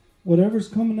heart. Whatever's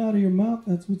coming out of your mouth,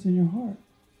 that's what's in your heart.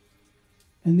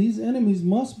 And these enemies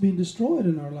must be destroyed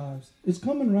in our lives. It's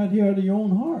coming right here out of your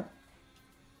own heart.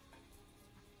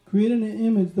 Creating an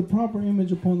image, the proper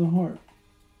image upon the heart.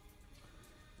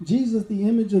 Jesus, the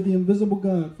image of the invisible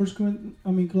God. Colossians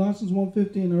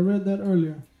 1:15. I read that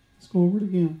earlier. Let's go over it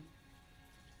again.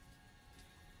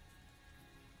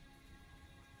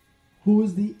 Who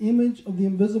is the image of the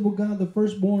invisible God, the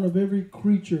firstborn of every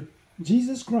creature.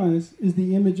 Jesus Christ is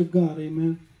the image of God,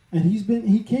 amen. And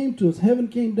he came to us. Heaven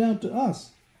came down to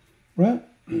us, right?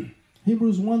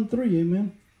 Hebrews 1:3,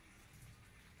 amen.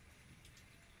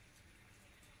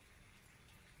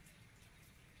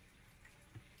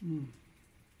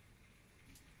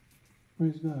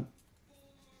 Praise God.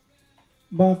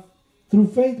 Through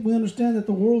faith, we understand that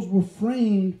the worlds were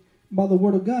framed by the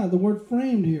word of God. The word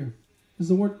framed here is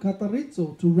the word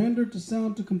katarizo, to render, to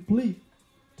sound, to complete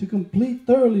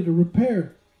thoroughly, to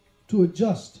repair, to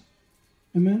adjust.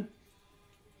 Amen?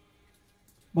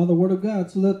 By the word of God,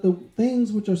 so that the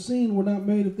things which are seen were not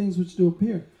made of things which do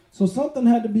appear. So something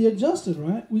had to be adjusted,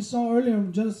 right? We saw earlier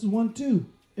in Genesis 1:2,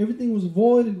 everything was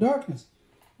void and darkness.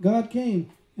 God came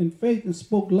in faith and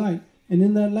spoke light. And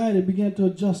in that light, it began to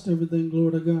adjust everything,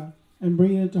 glory to God, and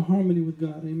bring it into harmony with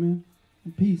God. Amen?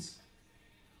 And peace.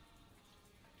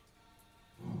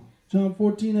 John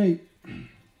 14:8.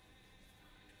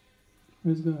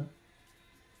 Praise God.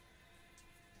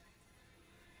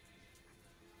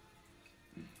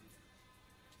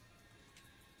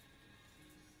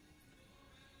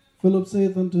 Philip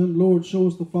saith unto him, Lord, show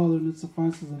us the Father, and it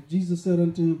suffices us. Jesus said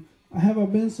unto him, have I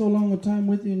been so long a time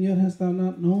with you, and yet hast thou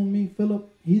not known me, Philip?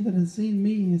 He that has seen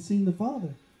me has seen the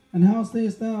Father. And how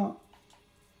sayest thou,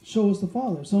 show us the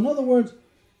Father? So in other words,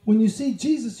 when you see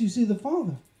Jesus, you see the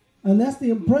Father. And that's the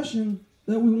impression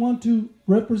that we want to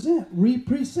represent,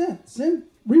 represent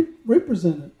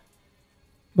it.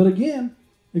 But again,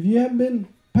 if you haven't been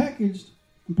packaged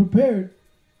and prepared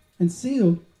and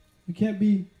sealed, you can't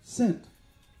be sent.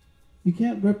 You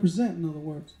can't represent, in other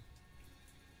words.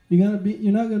 You're not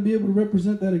going to be able to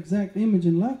represent that exact image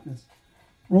and likeness.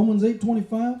 Romans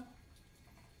 8:25.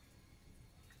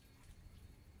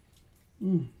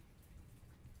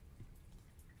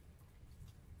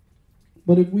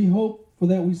 But if we hope for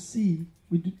that we see,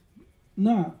 we do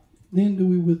not, then do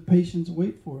we with patience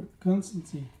wait for it.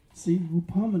 Constancy. See,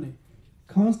 hupomene.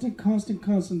 Constant.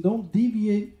 Don't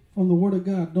deviate from the word of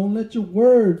God. Don't let your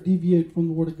word deviate from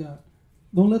the word of God.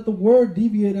 Don't let the word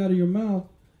deviate out of your mouth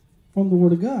from the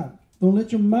word of God. Don't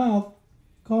let your mouth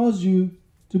cause you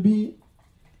to be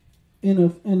in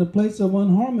a place of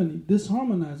unharmony,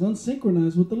 disharmonized,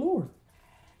 unsynchronized with the Lord.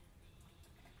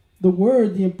 The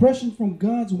word, the impression from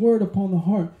God's word upon the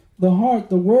heart.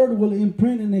 The word will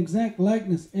imprint an exact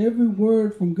likeness. Every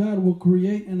word from God will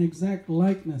create an exact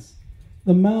likeness.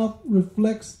 The mouth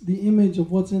reflects the image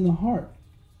of what's in the heart.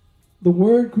 The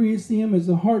word creates the image.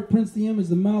 The heart prints the image.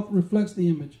 The mouth reflects the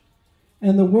image.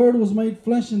 And the word was made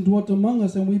flesh and dwelt among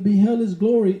us, and we beheld his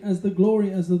glory as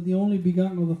of the only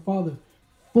begotten of the Father,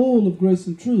 full of grace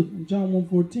and truth. In John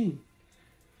 1:14.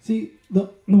 See, the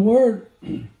word,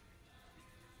 and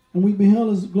we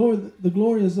beheld his glory, the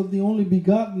glory as of the only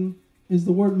begotten is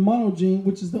the word monogene,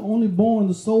 which is the only born,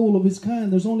 the soul of his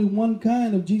kind. There's only one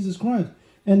kind of Jesus Christ.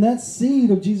 And that seed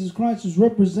of Jesus Christ is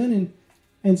representing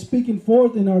and speaking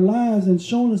forth in our lives and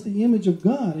showing us the image of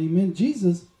God. Amen.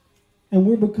 Jesus. And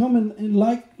we're becoming in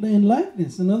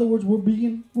likeness. In other words,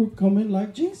 we're coming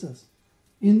like Jesus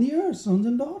in the earth, sons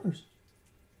and daughters.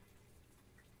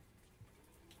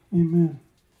 Amen.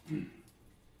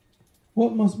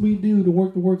 What must we do to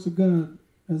work the works of God,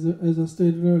 as I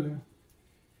stated earlier?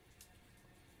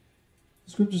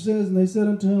 The scripture says, and they said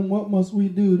unto him, what must we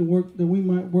do to work that we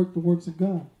might work the works of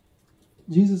God?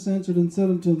 Jesus answered and said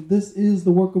unto him, this is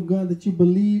the work of God, that you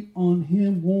believe on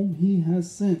him whom he has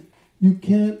sent. You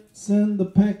can't send the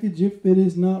package if it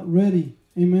is not ready.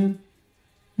 Amen.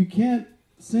 You can't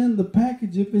send the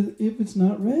package if it's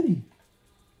not ready.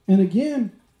 And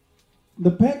again,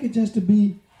 the package has to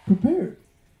be prepared.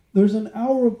 There's an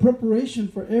hour of preparation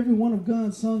for every one of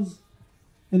God's sons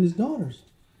and his daughters.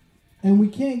 And we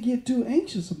can't get too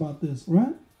anxious about this,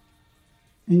 right?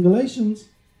 In Galatians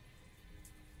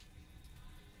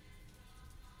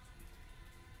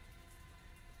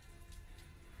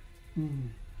Is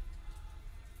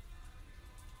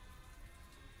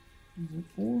it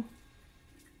 4?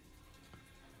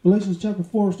 Galatians chapter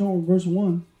 4, starting with verse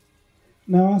 1.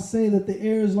 Now I say that the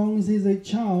heir, as long as he is a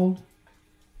child,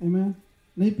 amen,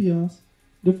 nepios,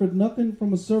 differeth nothing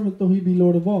from a servant, though he be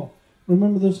Lord of all.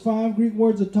 Remember, there's 5 Greek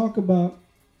words that talk about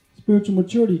spiritual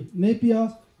maturity.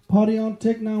 Nepios, paidion,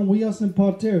 teknon, weos, and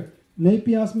pater.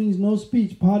 Nepios means no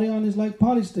speech. Paidion is like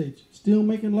potty stage, still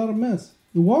making a lot of mess.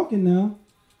 You're walking now,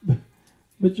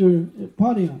 but you're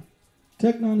paidion.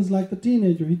 Teknon is like the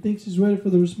teenager. He thinks he's ready for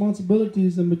the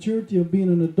responsibilities and maturity of being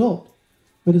an adult.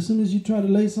 But as soon as you try to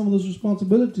lay some of those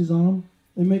responsibilities on them,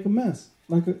 they make a mess.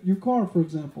 Like your car, for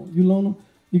example. You loan them,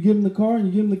 you give them the car and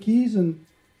you give them the keys, and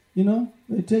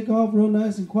they take off real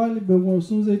nice and quietly. But as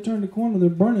soon as they turn the corner, they're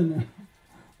burning there.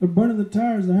 They're burning the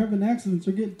tires. They're having accidents.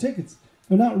 They're getting tickets.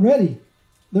 They're not ready.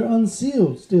 They're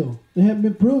unsealed still. They haven't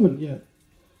been proven yet.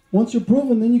 Once you're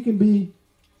proven, then you can be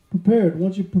prepared.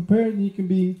 Once you're prepared, then you can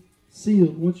be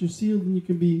sealed. Once you're sealed, then you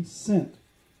can be sent.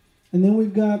 And then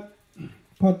we've got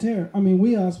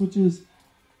weos, which is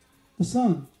the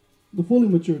Son, the fully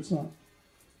matured Son.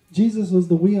 Jesus was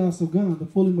the weos of God, the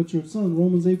fully matured Son.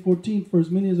 Romans 8:14, for as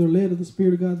many as are led of the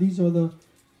Spirit of God, these are the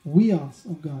weos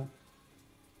of God.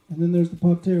 And then there's the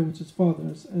pater, which is Father.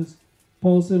 As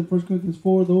Paul said in 1 Corinthians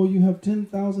 4, though you have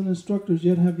 10,000 instructors,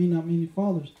 yet have ye not many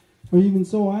fathers. For even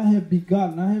so I have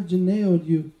begotten, I have JAA'd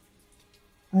you.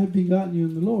 I have begotten you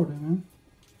in the Lord, amen.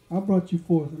 I brought you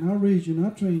forth, and I raised you, and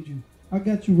I trained you. I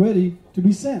got you ready to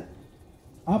be sent.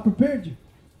 I prepared you.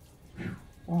 Whew.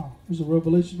 Wow, there's a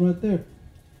revelation right there.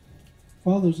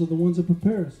 Fathers are the ones that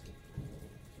prepare us.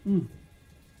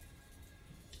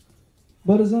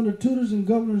 But as under tutors and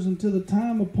governors until the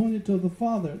time appointed to the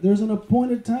Father. There's an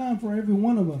appointed time for every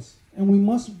one of us, and we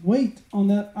must wait on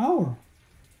that hour.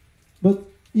 But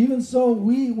even so,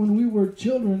 when we were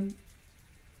children,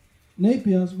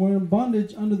 nepios, were in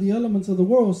bondage under the elements of the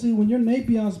world. See, when you're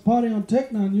nepios, paidion,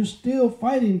 teknon, you're still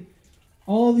fighting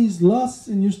all these lusts,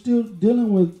 and you're still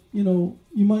dealing with, you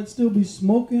might still be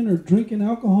smoking or drinking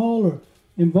alcohol or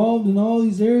involved in all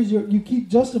these areas. You keep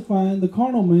justifying the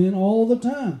carnal man all the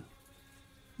time.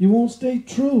 You won't stay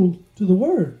true to the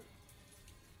word.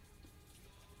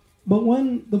 But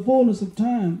when the fullness of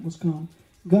time was come,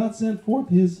 God sent forth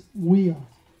his weos.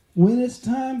 When it's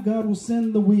time, God will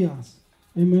send the weos.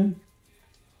 Amen.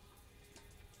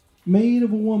 Made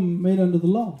of a woman, made under the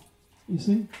law. You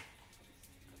see?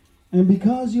 And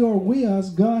because you are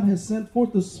weos, God has sent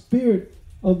forth the spirit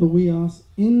of the weos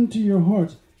into your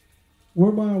hearts,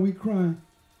 whereby we cry,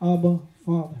 Abba,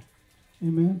 Father.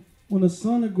 Amen. When the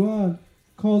Son of God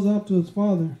calls out to his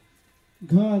Father,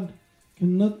 God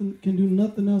can do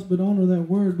nothing else but honor that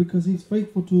word, because he's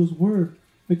faithful to his word,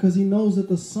 because he knows that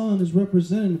the Son is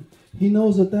representing him. He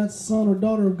knows that that son or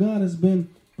daughter of God has been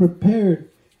prepared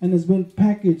and has been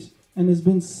packaged and has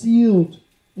been sealed,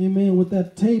 amen, with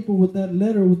that tape or with that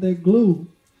letter, with that glue.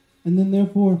 And then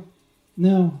therefore,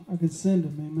 now I can send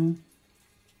him, amen.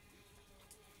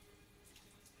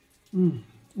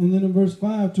 And then in verse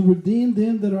 5, to redeem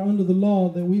them that are under the law,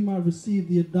 that we might receive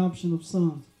the adoption of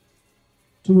sons.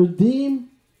 To redeem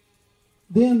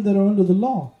them that are under the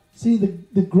law. See,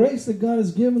 the grace that God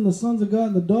has given the sons of God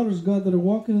and the daughters of God that are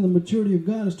walking in the maturity of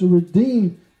God is to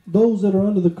redeem those that are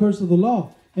under the curse of the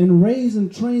law and raise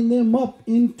and train them up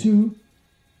into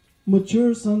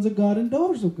mature sons of God and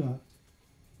daughters of God.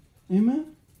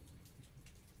 Amen?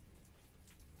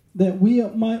 That we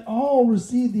might all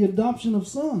receive the adoption of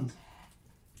sons.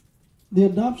 The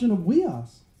adoption of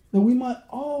weos. That we might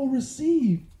all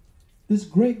receive this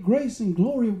great grace and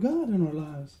glory of God in our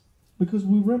lives. Because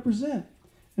we represent.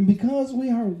 And because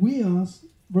we are weos,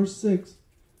 verse 6,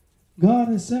 God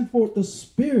has sent forth the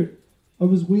spirit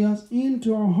of his weos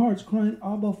into our hearts, crying,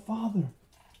 Abba, Father.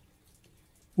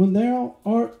 When thou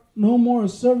art no more a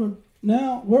servant,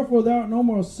 wherefore thou art no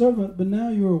more a servant, but now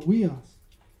you are weos.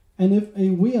 And if a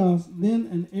weos, then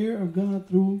an heir of God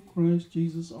through Christ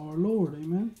Jesus our Lord.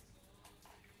 Amen.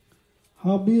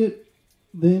 Howbeit,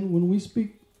 then, when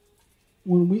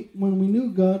we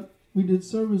knew God, we did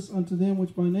service unto them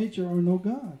which by nature are no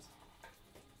gods.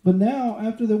 But now,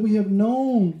 after that we have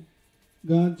known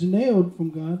God, JAA'd from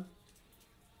God,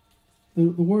 the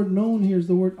word known here is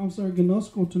the word,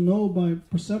 gnosko, to know by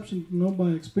perception, to know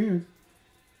by experience,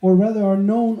 or rather are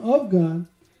known of God,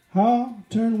 how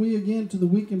turn we again to the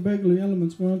weak and beggarly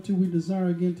elements, whereunto we desire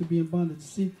again to be in bondage?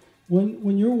 See,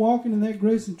 when you're walking in that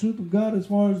grace and truth of God, as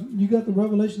far as you got the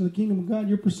revelation of the kingdom of God,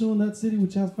 you're pursuing that city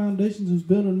which has foundations, whose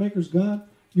builder and maker is God.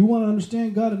 You want to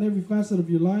understand God in every facet of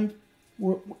your life.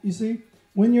 You see,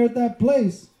 when you're at that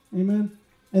place, amen,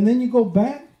 and then you go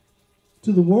back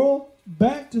to the world,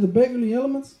 back to the beggarly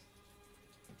elements,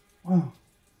 Wow.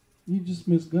 You just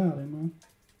miss God, amen.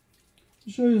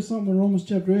 I'll show you something in Romans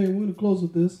chapter 8. We're going to close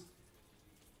with this.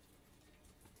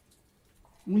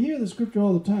 We hear the scripture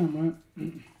all the time, right?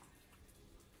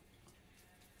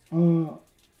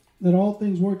 That all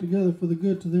things work together for the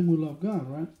good to them who love God,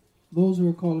 right? Those who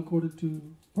are called according to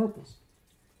purpose.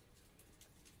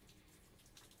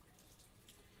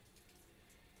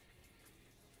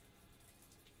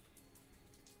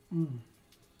 Let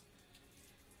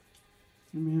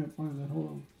me find that. Hold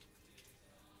on.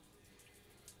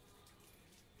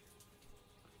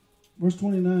 Verse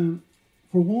 29.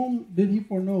 For whom did he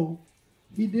foreknow?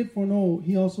 He did foreknow.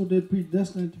 He also did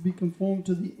predestine to be conformed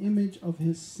to the image of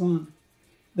his Son,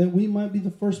 that we might be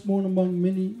the firstborn among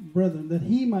many brethren. That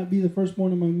he might be the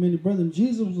firstborn among many brethren.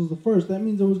 Jesus was the first. That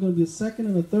means there was going to be a second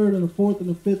and a third and a fourth and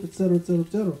a fifth, etc., etc.,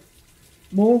 etc.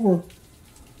 Moreover,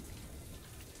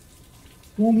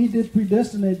 whom he did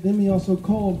predestinate, them he also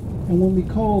called. And when we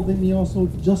called, them he also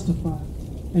justified.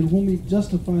 And whom he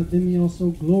justified, them he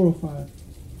also glorified.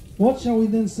 What shall we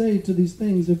then say to these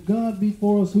things? If God be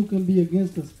for us, who can be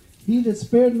against us? He that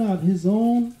spared not his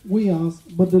own weos,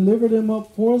 but delivered him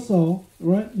up for us all,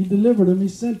 right? He delivered him, he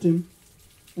sent him.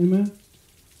 Amen.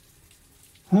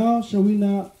 How shall we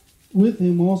not with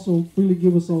him also freely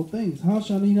give us all things? How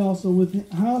shall he not with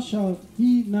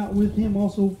him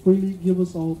also freely give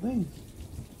us all things?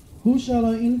 Who shall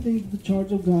lay anything to the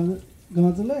charge of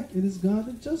God's elect? It is God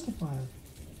that justifies.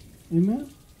 Amen.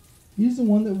 He's the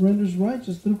one that renders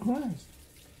righteous through Christ.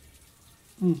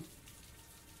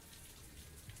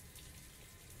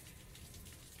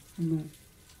 Amen.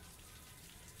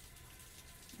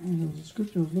 And there was a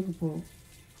scripture I was looking for.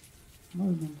 Might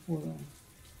have been before that.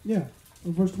 Yeah,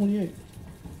 verse 28.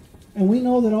 And we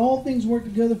know that all things work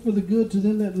together for the good to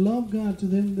them that love God, to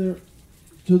them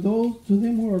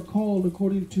who are called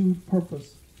according to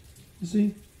purpose. You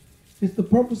see, it's the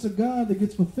purpose of God that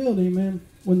gets fulfilled, amen,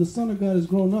 when the Son of God is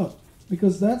grown up.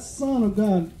 Because that Son of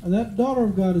God, that daughter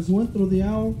of God has went through the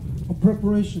hour of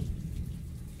preparation.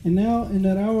 And now in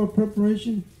that hour of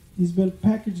preparation, he's been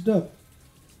packaged up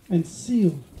and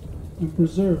sealed and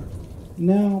preserved.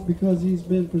 Now, because he's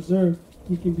been preserved,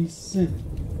 he can be sent.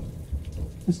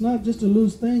 It's not just a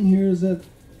loose thing here, is that,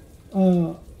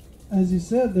 as he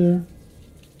said there,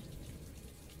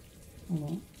 hold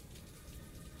on,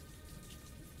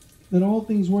 that all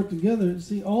things work together.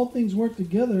 See, all things work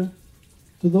together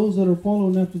to those that are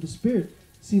following after the Spirit.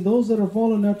 See, those that are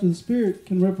following after the Spirit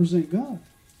can represent God.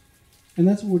 And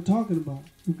that's what we're talking about.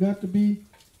 We've got to be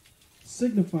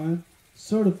signified,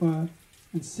 certified,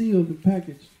 and sealed and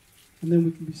packaged. And then we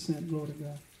can be sent. Glory to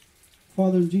God.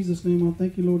 Father, in Jesus' name, I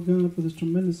thank you, Lord God, for this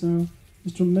tremendous hour,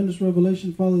 this tremendous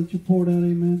revelation, Father, that you poured out.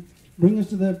 Amen. Bring us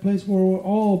to that place where we're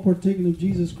all partaking of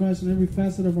Jesus Christ in every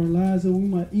facet of our lives, that we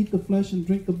might eat the flesh and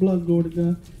drink the blood, glory to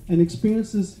God, and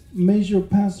experience this measure of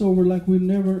Passover like we've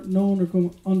never known or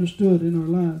understood in our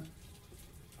lives.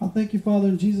 I thank you, Father,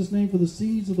 in Jesus' name, for the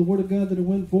seeds of the Word of God that it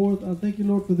went forth. I thank you,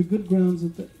 Lord, for the good ground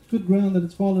that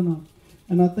it's fallen on.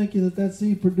 And I thank you that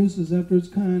seed produces after its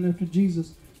kind, after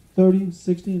Jesus, 30,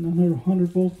 60, and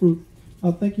 100-fold fruit. I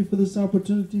thank you for this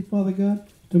opportunity, Father God,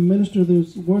 to minister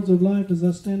those words of life as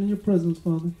I stand in your presence,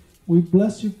 Father. We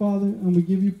bless you, Father, and we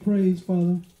give you praise,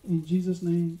 Father. In Jesus'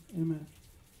 name, amen.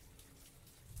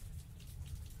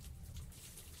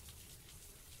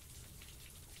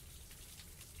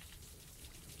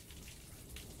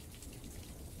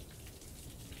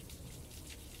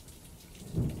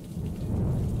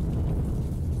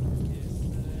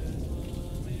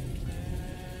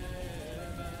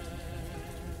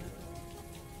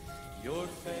 Your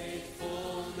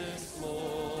faithfulness,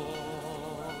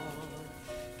 Lord,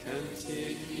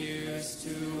 continues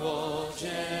to all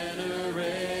generations.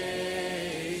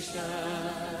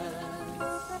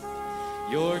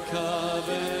 Your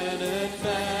covenant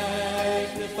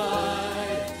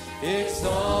magnified,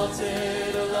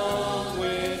 exalted along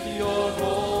with your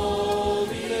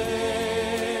holy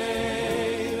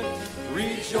name,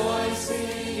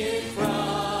 rejoicing in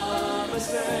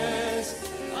promises.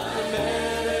 I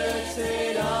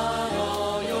meditate on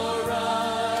all your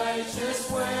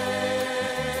righteous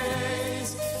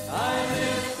ways. I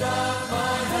lift up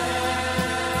my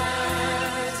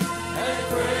hands and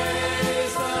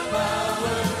praise the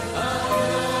power of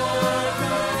your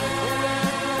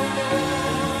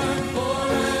name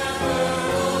forever,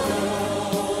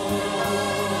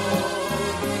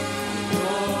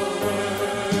 Your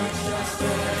word shall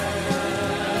stand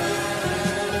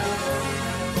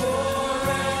forever.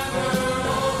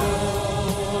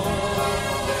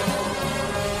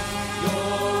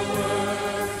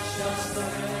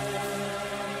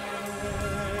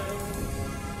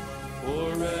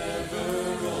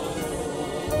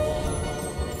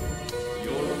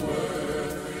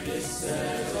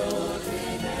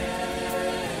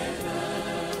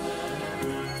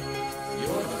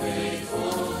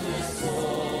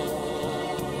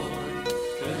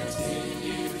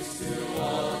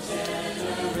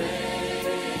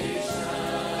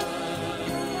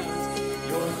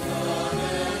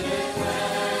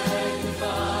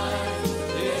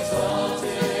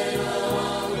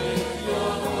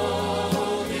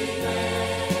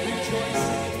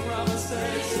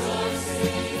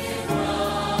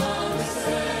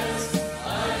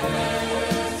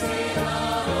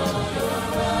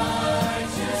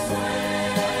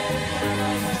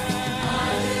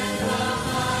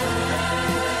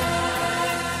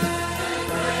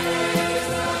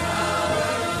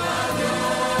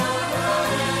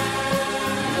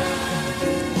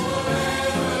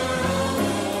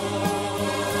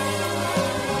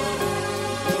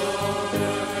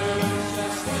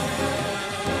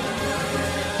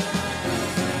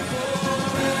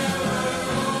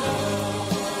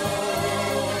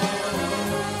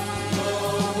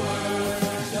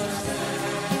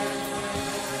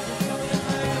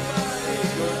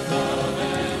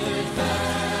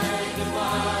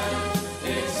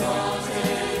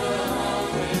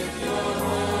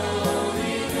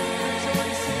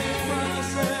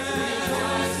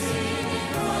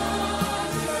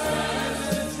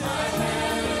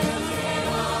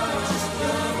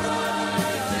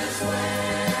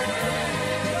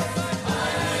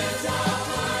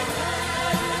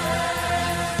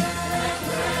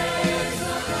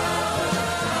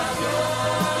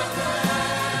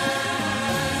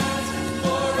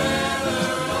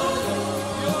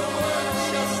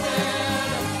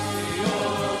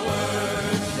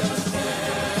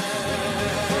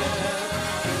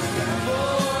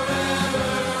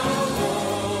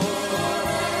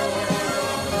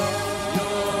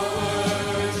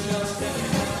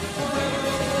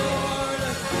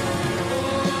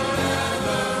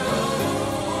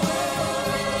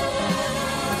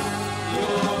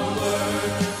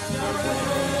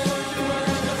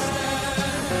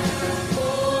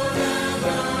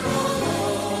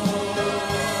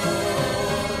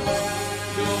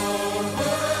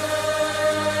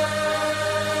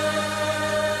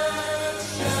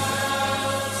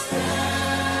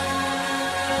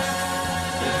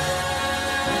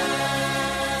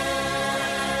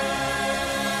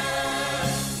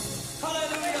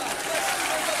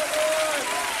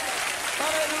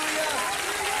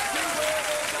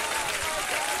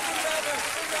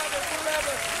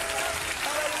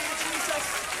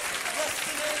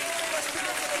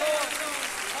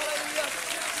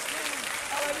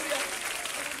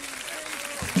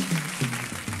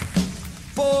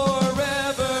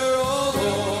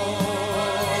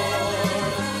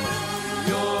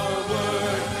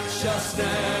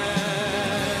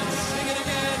 stand. Sing it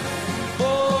again.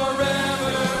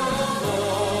 Forever, O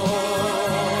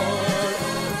Lord.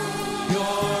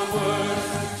 Your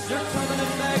words, your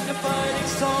covenant magnified,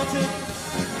 exalted.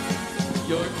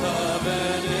 Your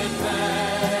covenant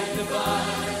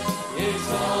magnified,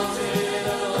 exalted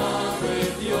along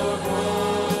with your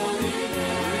holy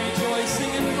name.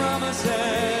 Rejoicing in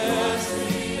promises,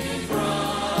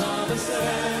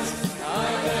 promises. I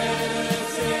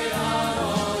meditate on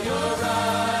all your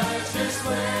righteous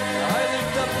ways. I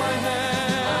lift up my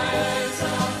hands.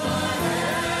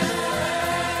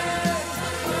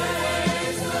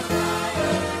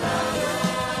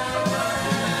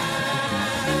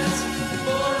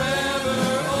 Forever,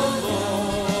 O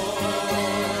Lord,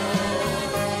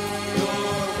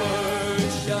 your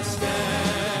word shall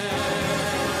stand.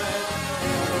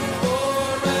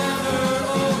 Forever,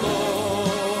 O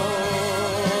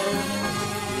Lord,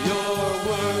 your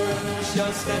word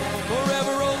shall stand.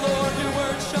 Forever,